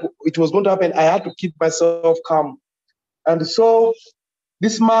didn't know that it was going to happen. I had to keep myself calm. And so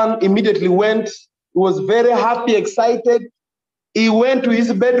this man immediately went. He was very happy, excited. He went to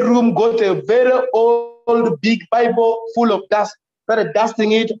his bedroom, got a very old, big Bible full of dust, started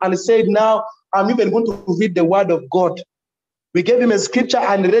dusting it, and said, now I'm even going to read the word of God. We gave him a scripture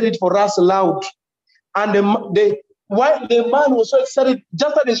and read it for us loud. And while the man was so excited,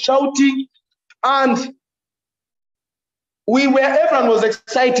 just started shouting, and everyone was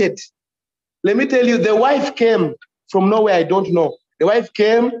excited. Let me tell you, the wife came from nowhere, I don't know. The wife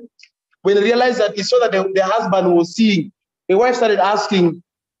came when he realized that he saw that the husband was seeing. The wife started asking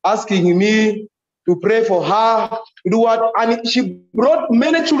me to pray for her, to do what? And she brought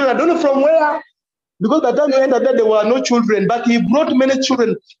many children. I don't know from where, because by the time we entered there were no children, but he brought many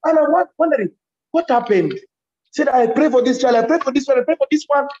children. And I was wondering, what happened? He said, I pray for this child, I pray for this one, I pray for this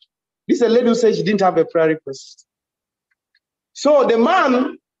one. This is a lady who said she didn't have a prayer request. So the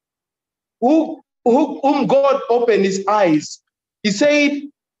man whom God opened his eyes, he said,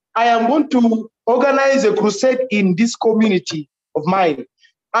 I am going to organize a crusade in this community of mine.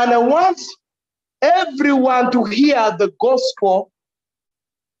 And I want everyone to hear the gospel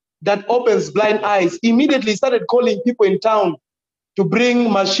that opens blind eyes. Immediately started calling people in town to bring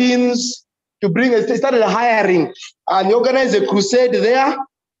machines, he started hiring, and he organized a crusade there,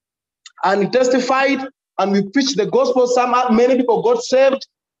 and he testified, and we preached the gospel. Many people got saved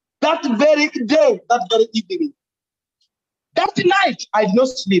that very day, that very evening. That night, I did not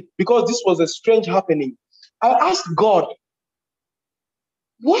sleep because this was a strange happening. I asked God,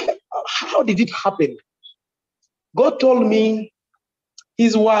 how did it happen? God told me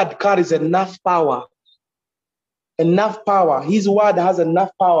his word carries enough power. Enough power. His word has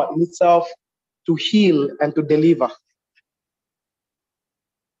enough power in itself to heal and to deliver.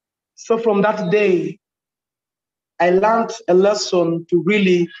 So from that day, I learned a lesson to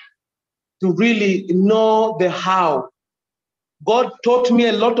really know the how. God taught me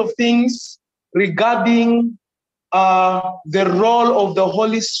a lot of things regarding the role of the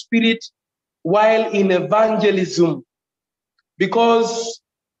Holy Spirit while in evangelism, because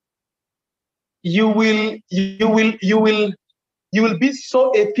you will be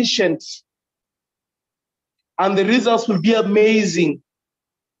so efficient, and the results will be amazing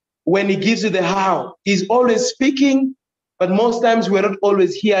when he gives you the how. He's always speaking, but most times we're not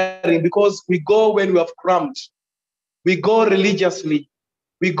always hearing, because we go when we have crammed. We go religiously.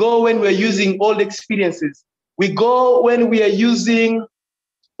 We go when we're using old experiences. We go when we are using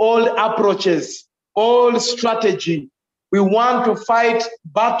old approaches, old strategy. We want to fight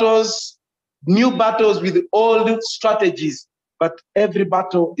battles, new battles with old strategies, but every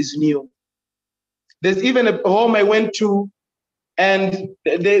battle is new. There's even a home I went to, and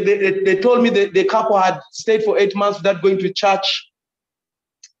they told me that the couple had stayed for 8 months without going to church,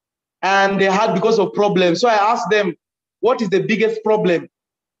 and they had because of problems. So I asked them, what is the biggest problem?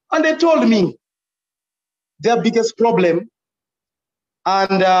 And they told me their biggest problem.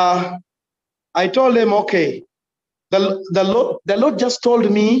 And I told them, okay, the Lord just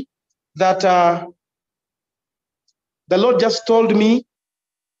told me that the Lord just told me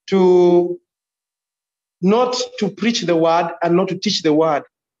to not to preach the word and not to teach the word,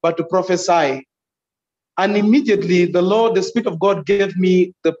 but to prophesy. And immediately the Spirit of God gave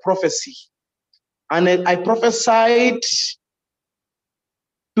me the prophecy. And I prophesied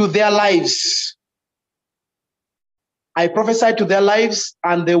to their lives. I prophesied to their lives,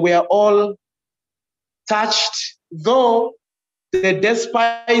 and they were all touched, though they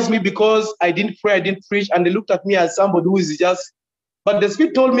despised me because I didn't pray, I didn't preach, and they looked at me as somebody who is just, but the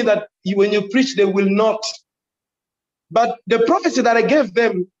Spirit told me that when you preach, they will not. But the prophecy that I gave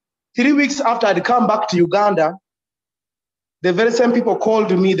them 3 weeks after I'd come back to Uganda, the very same people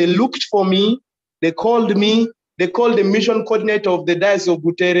called me, they looked for me, they called me, they called the mission coordinator of the Diocese of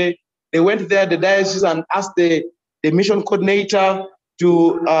Butere. They went there, the diocese, and asked the mission coordinator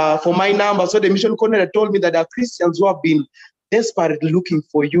for my number. So the mission coordinator told me that there are Christians who have been desperately looking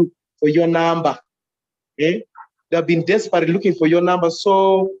for you, for your number. Okay? They have been desperately looking for your number.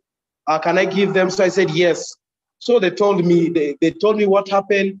 So can I give them? So I said, yes. So they told me, they told me what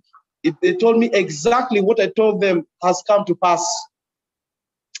happened. They told me exactly what I told them has come to pass.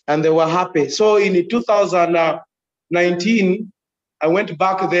 And they were happy. So in 2019, I went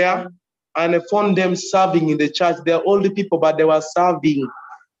back there and I found them serving in the church. They're older people, but they were serving.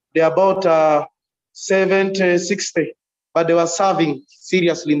 They're about 70, 60, but they were serving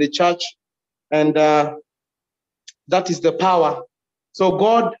seriously in the church. And that is the power. So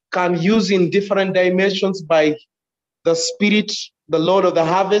God can use in different dimensions by the Spirit, the Lord of the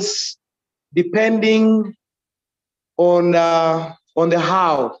harvest, depending on the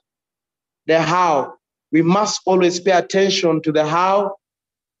how. The how. We must always pay attention to the how.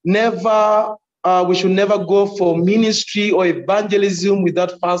 Never, we should never go for ministry or evangelism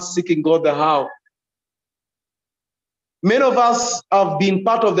without first seeking God the how. Many of us have been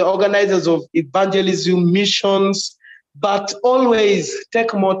part of the organizers of evangelism, missions, but always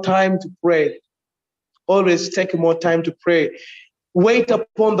take more time to pray. Always take more time to pray. Wait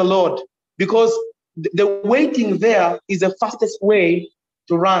upon the Lord, because the waiting there is the fastest way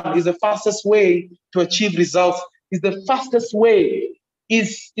to run, is the fastest way to achieve results, is the fastest way,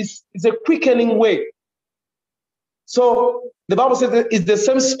 is a quickening way. So the Bible says that it's the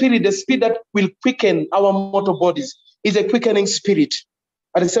same spirit, the spirit that will quicken our mortal bodies, is a quickening spirit.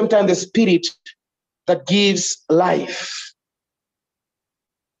 At the same time, the spirit that gives life.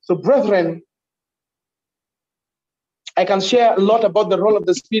 So brethren, I can share a lot about the role of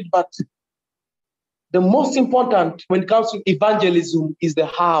the Spirit, but the most important when it comes to evangelism is the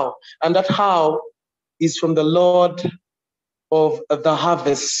how. And that how is from the Lord of the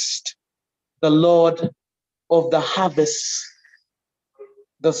harvest. The Lord of the harvest.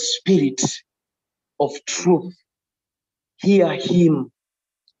 The Spirit of truth. Hear Him.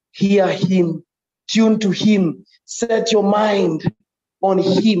 Hear Him. Tune to Him. Set your mind on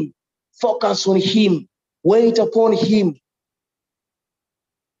Him. Focus on Him. Wait upon Him.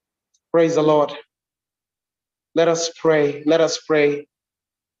 Praise the Lord. Let us pray. Let us pray.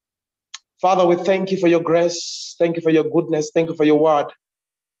 Father, we thank you for your grace. Thank you for your goodness. Thank you for your word.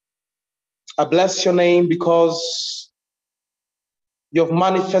 I bless your name because you have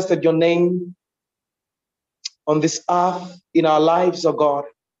manifested your name on this earth in our lives, oh God.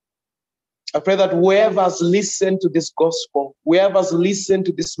 I pray that whoever has listened to this gospel, whoever has listened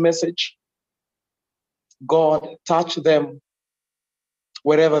to this message, God, touch them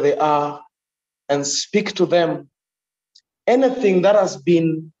wherever they are and speak to them. Anything that has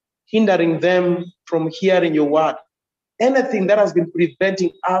been hindering them from hearing your word, anything that has been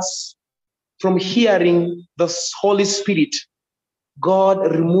preventing us from hearing the Holy Spirit,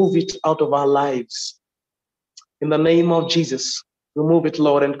 God, remove it out of our lives. In the name of Jesus, remove it,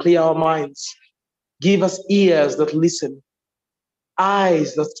 Lord, and clear our minds. Give us ears that listen,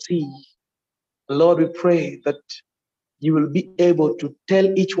 eyes that see. Lord, we pray that you will be able to tell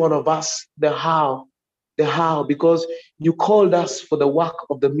each one of us the how, because you called us for the work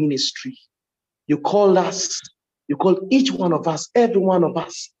of the ministry. You called each one of us, every one of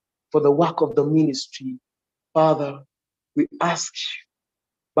us, for the work of the ministry. Father, we ask you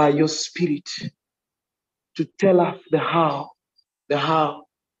by your Spirit to tell us the how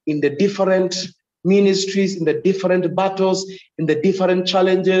in the different ministries, in the different battles, in the different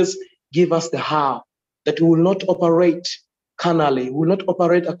challenges. Give us the how, that we will not operate carnally, we will not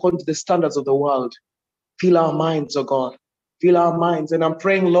operate according to the standards of the world. Fill our minds, oh God. Fill our minds. And I'm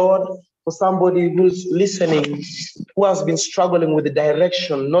praying, Lord, for somebody who's listening, who has been struggling with the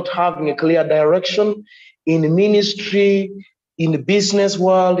direction, not having a clear direction in ministry, in the business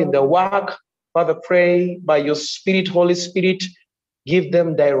world, in the work. Father, pray by your Spirit, Holy Spirit, Give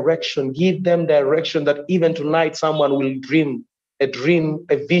them direction. Give them direction that even tonight someone will dream, a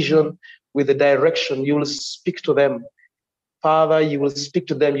vision with a direction. You will speak to them. Father, you will speak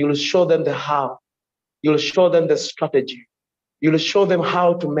to them. You will show them the how. You will show them the strategy. You will show them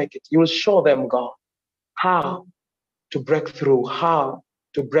how to make it. You will show them, God, how to break through, how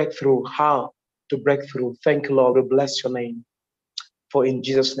to break through, how to break through. Thank you, Lord. We bless your name. For in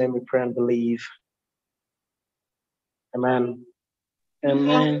Jesus' name we pray and believe. Amen.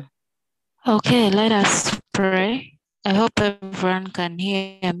 Amen. Okay, let us pray. I hope everyone can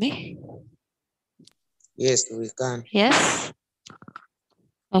hear me. Yes, we can. Yes?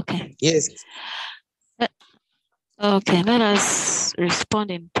 Okay. Yes. Okay, let us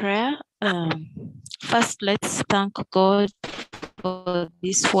respond in prayer. First, let's thank God for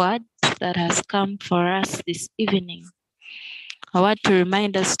this word that has come for us this evening. I want to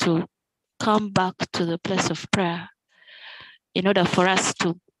remind us to come back to the place of prayer in order for us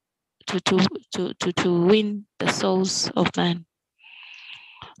to win the souls of man.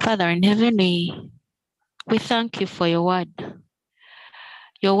 Father in heaven, we thank you for your word.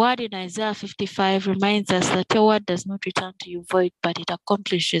 Your word in Isaiah 55 reminds us that your word does not return to you void, but it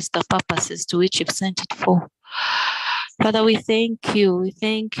accomplishes the purposes to which you've sent it for. Father, we thank you. We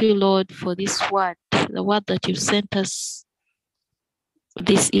thank you, Lord, for this word, the word that you've sent us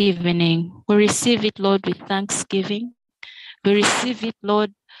this evening. We receive it, Lord, with thanksgiving. We receive it,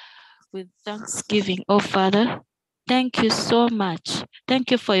 Lord, with thanksgiving. Oh, Father, thank you so much. Thank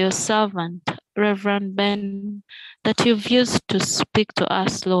you for your servant, Reverend Ben, that you've used to speak to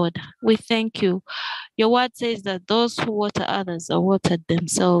us, Lord. We thank you. Your word says that those who water others are watered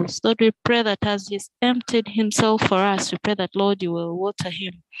themselves. Lord, we pray that as he's emptied himself for us, we pray that, Lord, you will water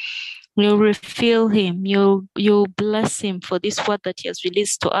him. You'll refill him. You'll bless him for this word that he has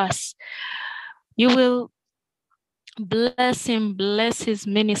released to us. You will bless him, bless his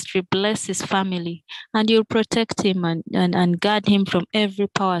ministry, bless his family, and you'll protect him and guard him from every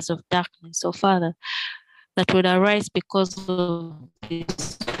powers of darkness, oh Father, that would arise because of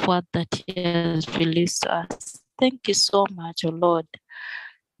this word that he has released to us. Thank you so much, oh Lord.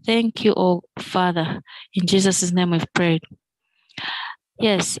 Thank you, oh Father. In Jesus' name we've prayed.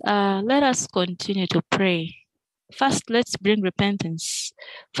 Yes, let us continue to pray. First, let's bring repentance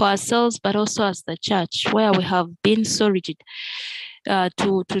for ourselves, but also as the church, where we have been so rigid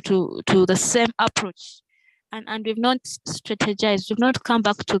to the same approach, and we've not strategized. We've not come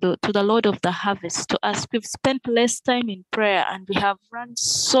back to the Lord of the harvest to ask. We've spent less time in prayer, and we have run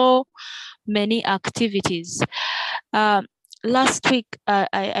so many activities. Last week,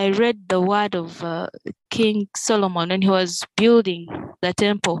 I read the word of King Solomon when he was building the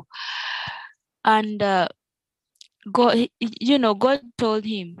temple, and God, God told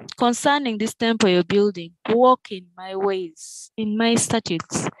him, concerning this temple you're building, walk in my ways, in my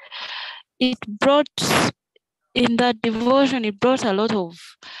statutes. It brought, in that devotion, it brought a lot of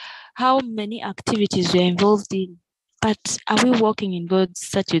how many activities we're involved in. But are we walking in God's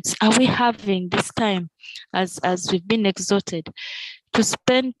statutes? Are we having this time, as we've been exhorted, to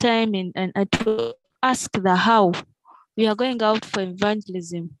spend time in and to ask the how? We are going out for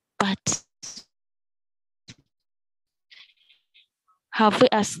evangelism, but have we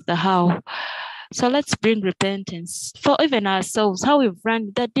asked the how? So let's bring repentance for even ourselves, how we've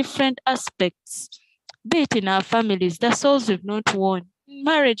run the different aspects, be it in our families, the souls we've not won,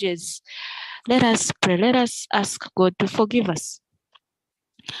 marriages. Let us pray. Let us ask God to forgive us.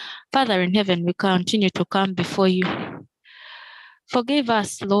 Father in heaven, we continue to come before you. Forgive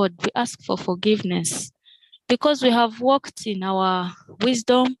us, Lord. We ask for forgiveness because we have walked in our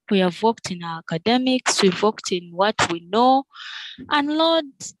wisdom, we have walked in our academics, we've walked in what we know, and Lord,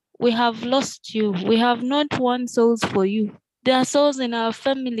 we have lost you. We have not won souls for you. There are souls in our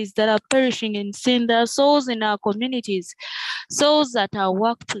families that are perishing in sin. There are souls in our communities, souls at our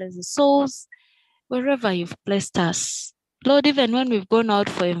workplaces, souls wherever you've placed us. Lord, even when we've gone out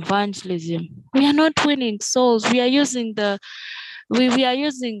for evangelism, we are not winning souls. We are using we are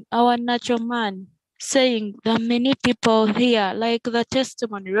using our natural man, saying there are many people here, like the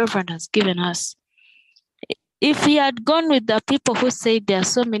testimony Reverend has given us. If he had gone with the people who said there are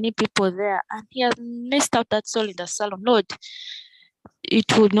so many people there and he has missed out that soul in the salon, Lord,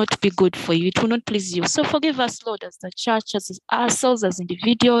 it would not be good for you. It will not please you. So forgive us, Lord, as the church, as ourselves, as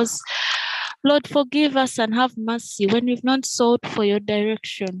individuals. Lord, forgive us and have mercy when we've not sought for your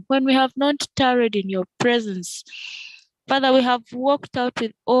direction, when we have not tarried in your presence. Father, we have walked out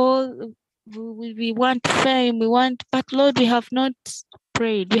with all, we want fame, but Lord, we have not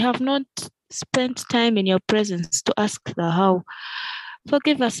prayed. We have not spent time in your presence to ask the how.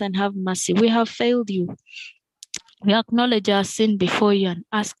 Forgive us and have mercy. We have failed you. We acknowledge our sin before you and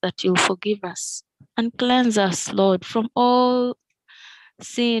ask that you'll forgive us and cleanse us, Lord, from all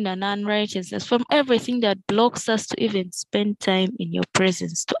sin and unrighteousness, from everything that blocks us to even spend time in your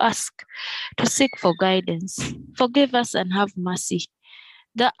presence, to ask, to seek for guidance. Forgive us and have mercy.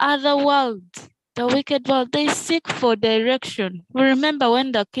 The other world, the wicked world, they seek for direction. We remember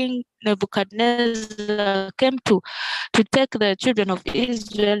when the king Nebuchadnezzar came to take the children of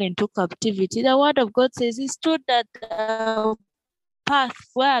Israel into captivity. The word of God says he stood at the path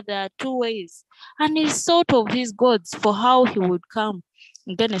where there are two ways, and he sought of his gods for how he would come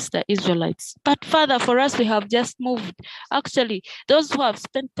against the Israelites. But Father, for us, we have just moved. Actually, those who have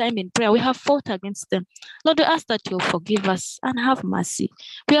spent time in prayer, we have fought against them. Lord, we ask that you'll forgive us and have mercy.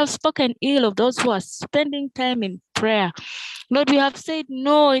 We have spoken ill of those who are spending time in prayer. Lord, we have said,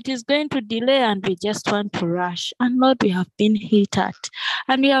 no, it is going to delay, and we just want to rush. And Lord, we have been hit at,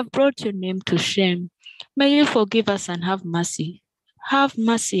 and we have brought your name to shame. May you forgive us and have mercy. Have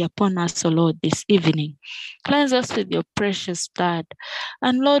mercy upon us, O Lord, this evening. Cleanse us with your precious blood.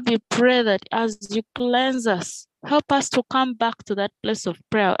 And Lord, we pray that as you cleanse us, help us to come back to that place of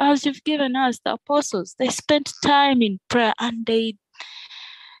prayer. As you've given us, the apostles, they spent time in prayer, and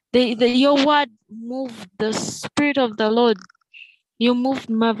your word moved the Spirit of the Lord. You moved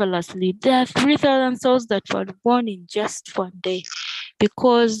marvelously. There are 3,000 souls that were born in just one day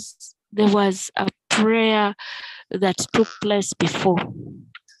because there was a prayer that took place before.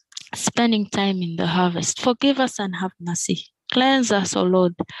 Spending time in the harvest. Forgive us and have mercy. Cleanse us, O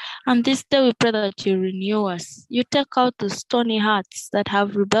Lord. And this day we pray that you renew us. You take out the stony hearts that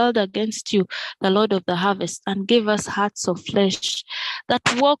have rebelled against you, the Lord of the harvest, and give us hearts of flesh that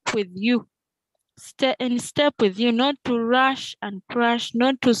walk with you, in step with you, not to rush and crash,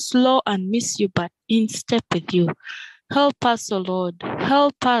 not to slow and miss you, but in step with you. Help us, O Lord.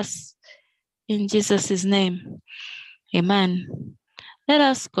 Help us in Jesus' name. Amen. Let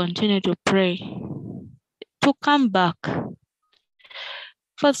us continue to pray to come back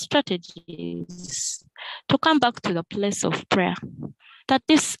for strategies, to come back to the place of prayer. That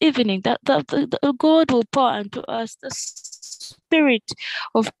this evening, that God will pour into us the spirit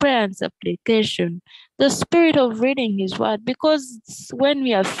of prayer and supplication, the spirit of reading his word, because it's when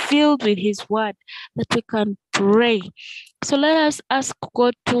we are filled with his word that we can pray. So let us ask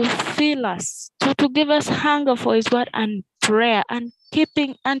God to fill us, to give us hunger for his word and prayer, and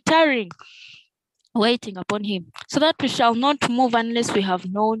keeping and tarrying, waiting upon him, so that we shall not move unless we have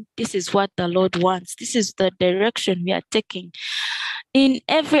known this is what the Lord wants. This is the direction we are taking in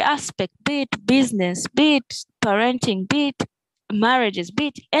every aspect, be it business, be it parenting, be it marriages, be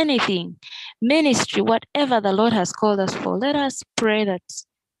it anything, ministry, whatever the Lord has called us for. Let us pray that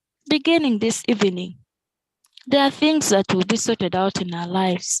beginning this evening, there are things that will be sorted out in our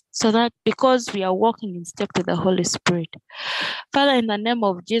lives, so that because we are walking in step with the Holy Spirit. Father, in the name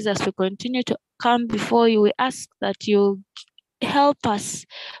of Jesus, we continue to come before you. We ask that you help us,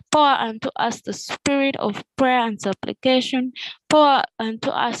 pour unto us the spirit of prayer and supplication, pour unto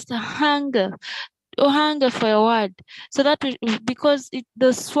us the hunger for your word, so that because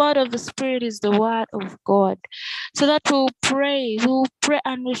the sword of the Spirit is the word of God, so that we'll pray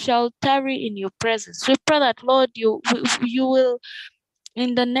and we shall tarry in your presence. We pray that, Lord, you will,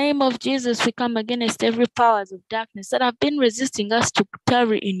 in the name of Jesus, we come against every powers of darkness that have been resisting us to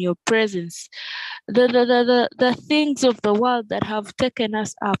tarry in your presence. The things of the world that have taken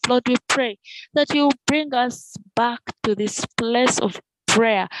us up, Lord, we pray that you bring us back to this place of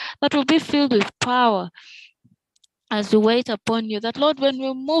prayer, that will be filled with power as we wait upon you. That, Lord, when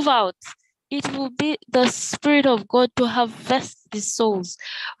we move out, it will be the Spirit of God to harvest these souls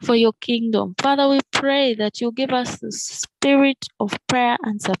for your kingdom. Father, we pray that you give us the spirit of prayer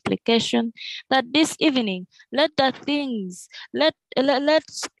and supplication, that this evening, let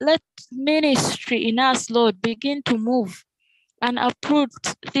ministry in us, Lord, begin to move and uproot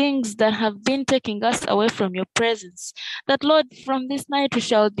things that have been taking us away from your presence. That, Lord, from this night we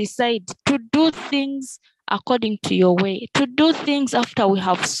shall decide to do things according to your way, to do things after we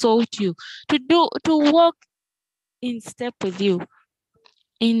have sought you, to walk in step with you.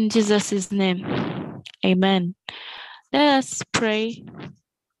 In Jesus' name, amen. Let us pray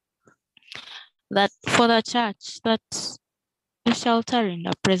that for the church, that we shall tarry in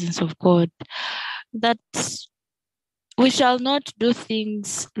the presence of God, that we shall not do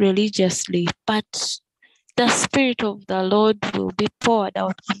things religiously, but the Spirit of the Lord will be poured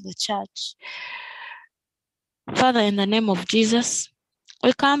out on the church. Father, in the name of Jesus,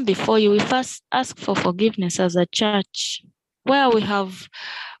 we come before you. We first ask for forgiveness as a church, where we have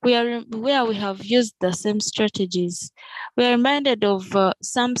used the same strategies. We are reminded of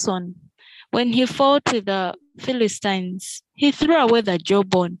Samson when he fought with the Philistines, he threw away the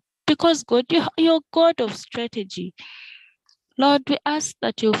jawbone because God, you're God of strategy. Lord, we ask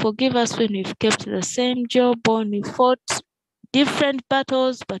that you forgive us when we've kept the same jawbone. We fought different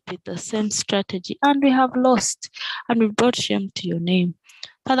battles, but with the same strategy, and we have lost, and we brought shame to your name.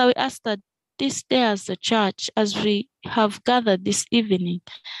 Father, we ask that this day as the church, as we have gathered this evening,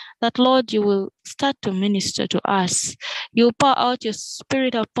 that Lord, you will start to minister to us. You will pour out your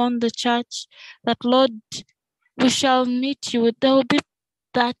spirit upon the church, that Lord, we shall meet you. There will be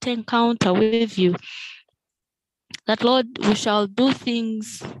that encounter with you. That Lord, we shall do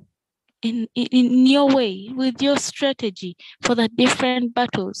things in your way, with your strategy for the different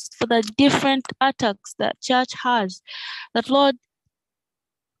battles, for the different attacks that church has. That Lord,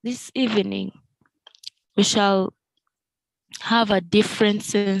 this evening, we shall have a different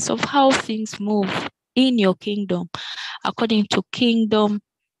sense of how things move in your kingdom, according to kingdom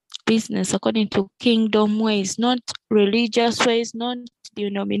business, according to kingdom ways, not religious ways, not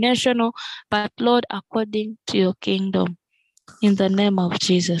denominational, but Lord, according to your kingdom, in the name of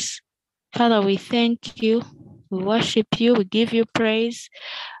Jesus. Father, we thank you, we worship you, we give you praise,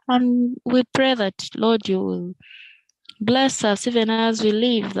 and we pray that, Lord, you will bless us even as we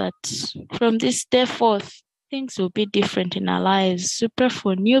live, that from this day forth, things will be different in our lives. We pray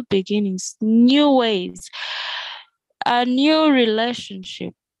for new beginnings, new ways, a new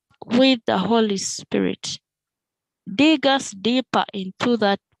relationship with the Holy Spirit. Dig us deeper into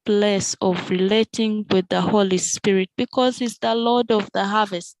that place of relating with the Holy Spirit, because He's the Lord of the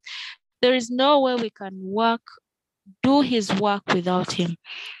harvest. There is no way we can do His work without Him.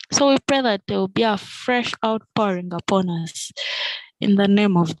 So we pray that there will be a fresh outpouring upon us. In the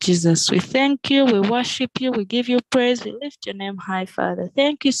name of Jesus, we thank you, we worship you, we give you praise, we lift your name high, Father.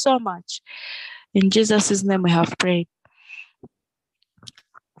 Thank you so much. In Jesus' name we have prayed.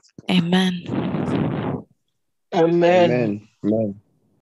 Amen. Amen. Amen.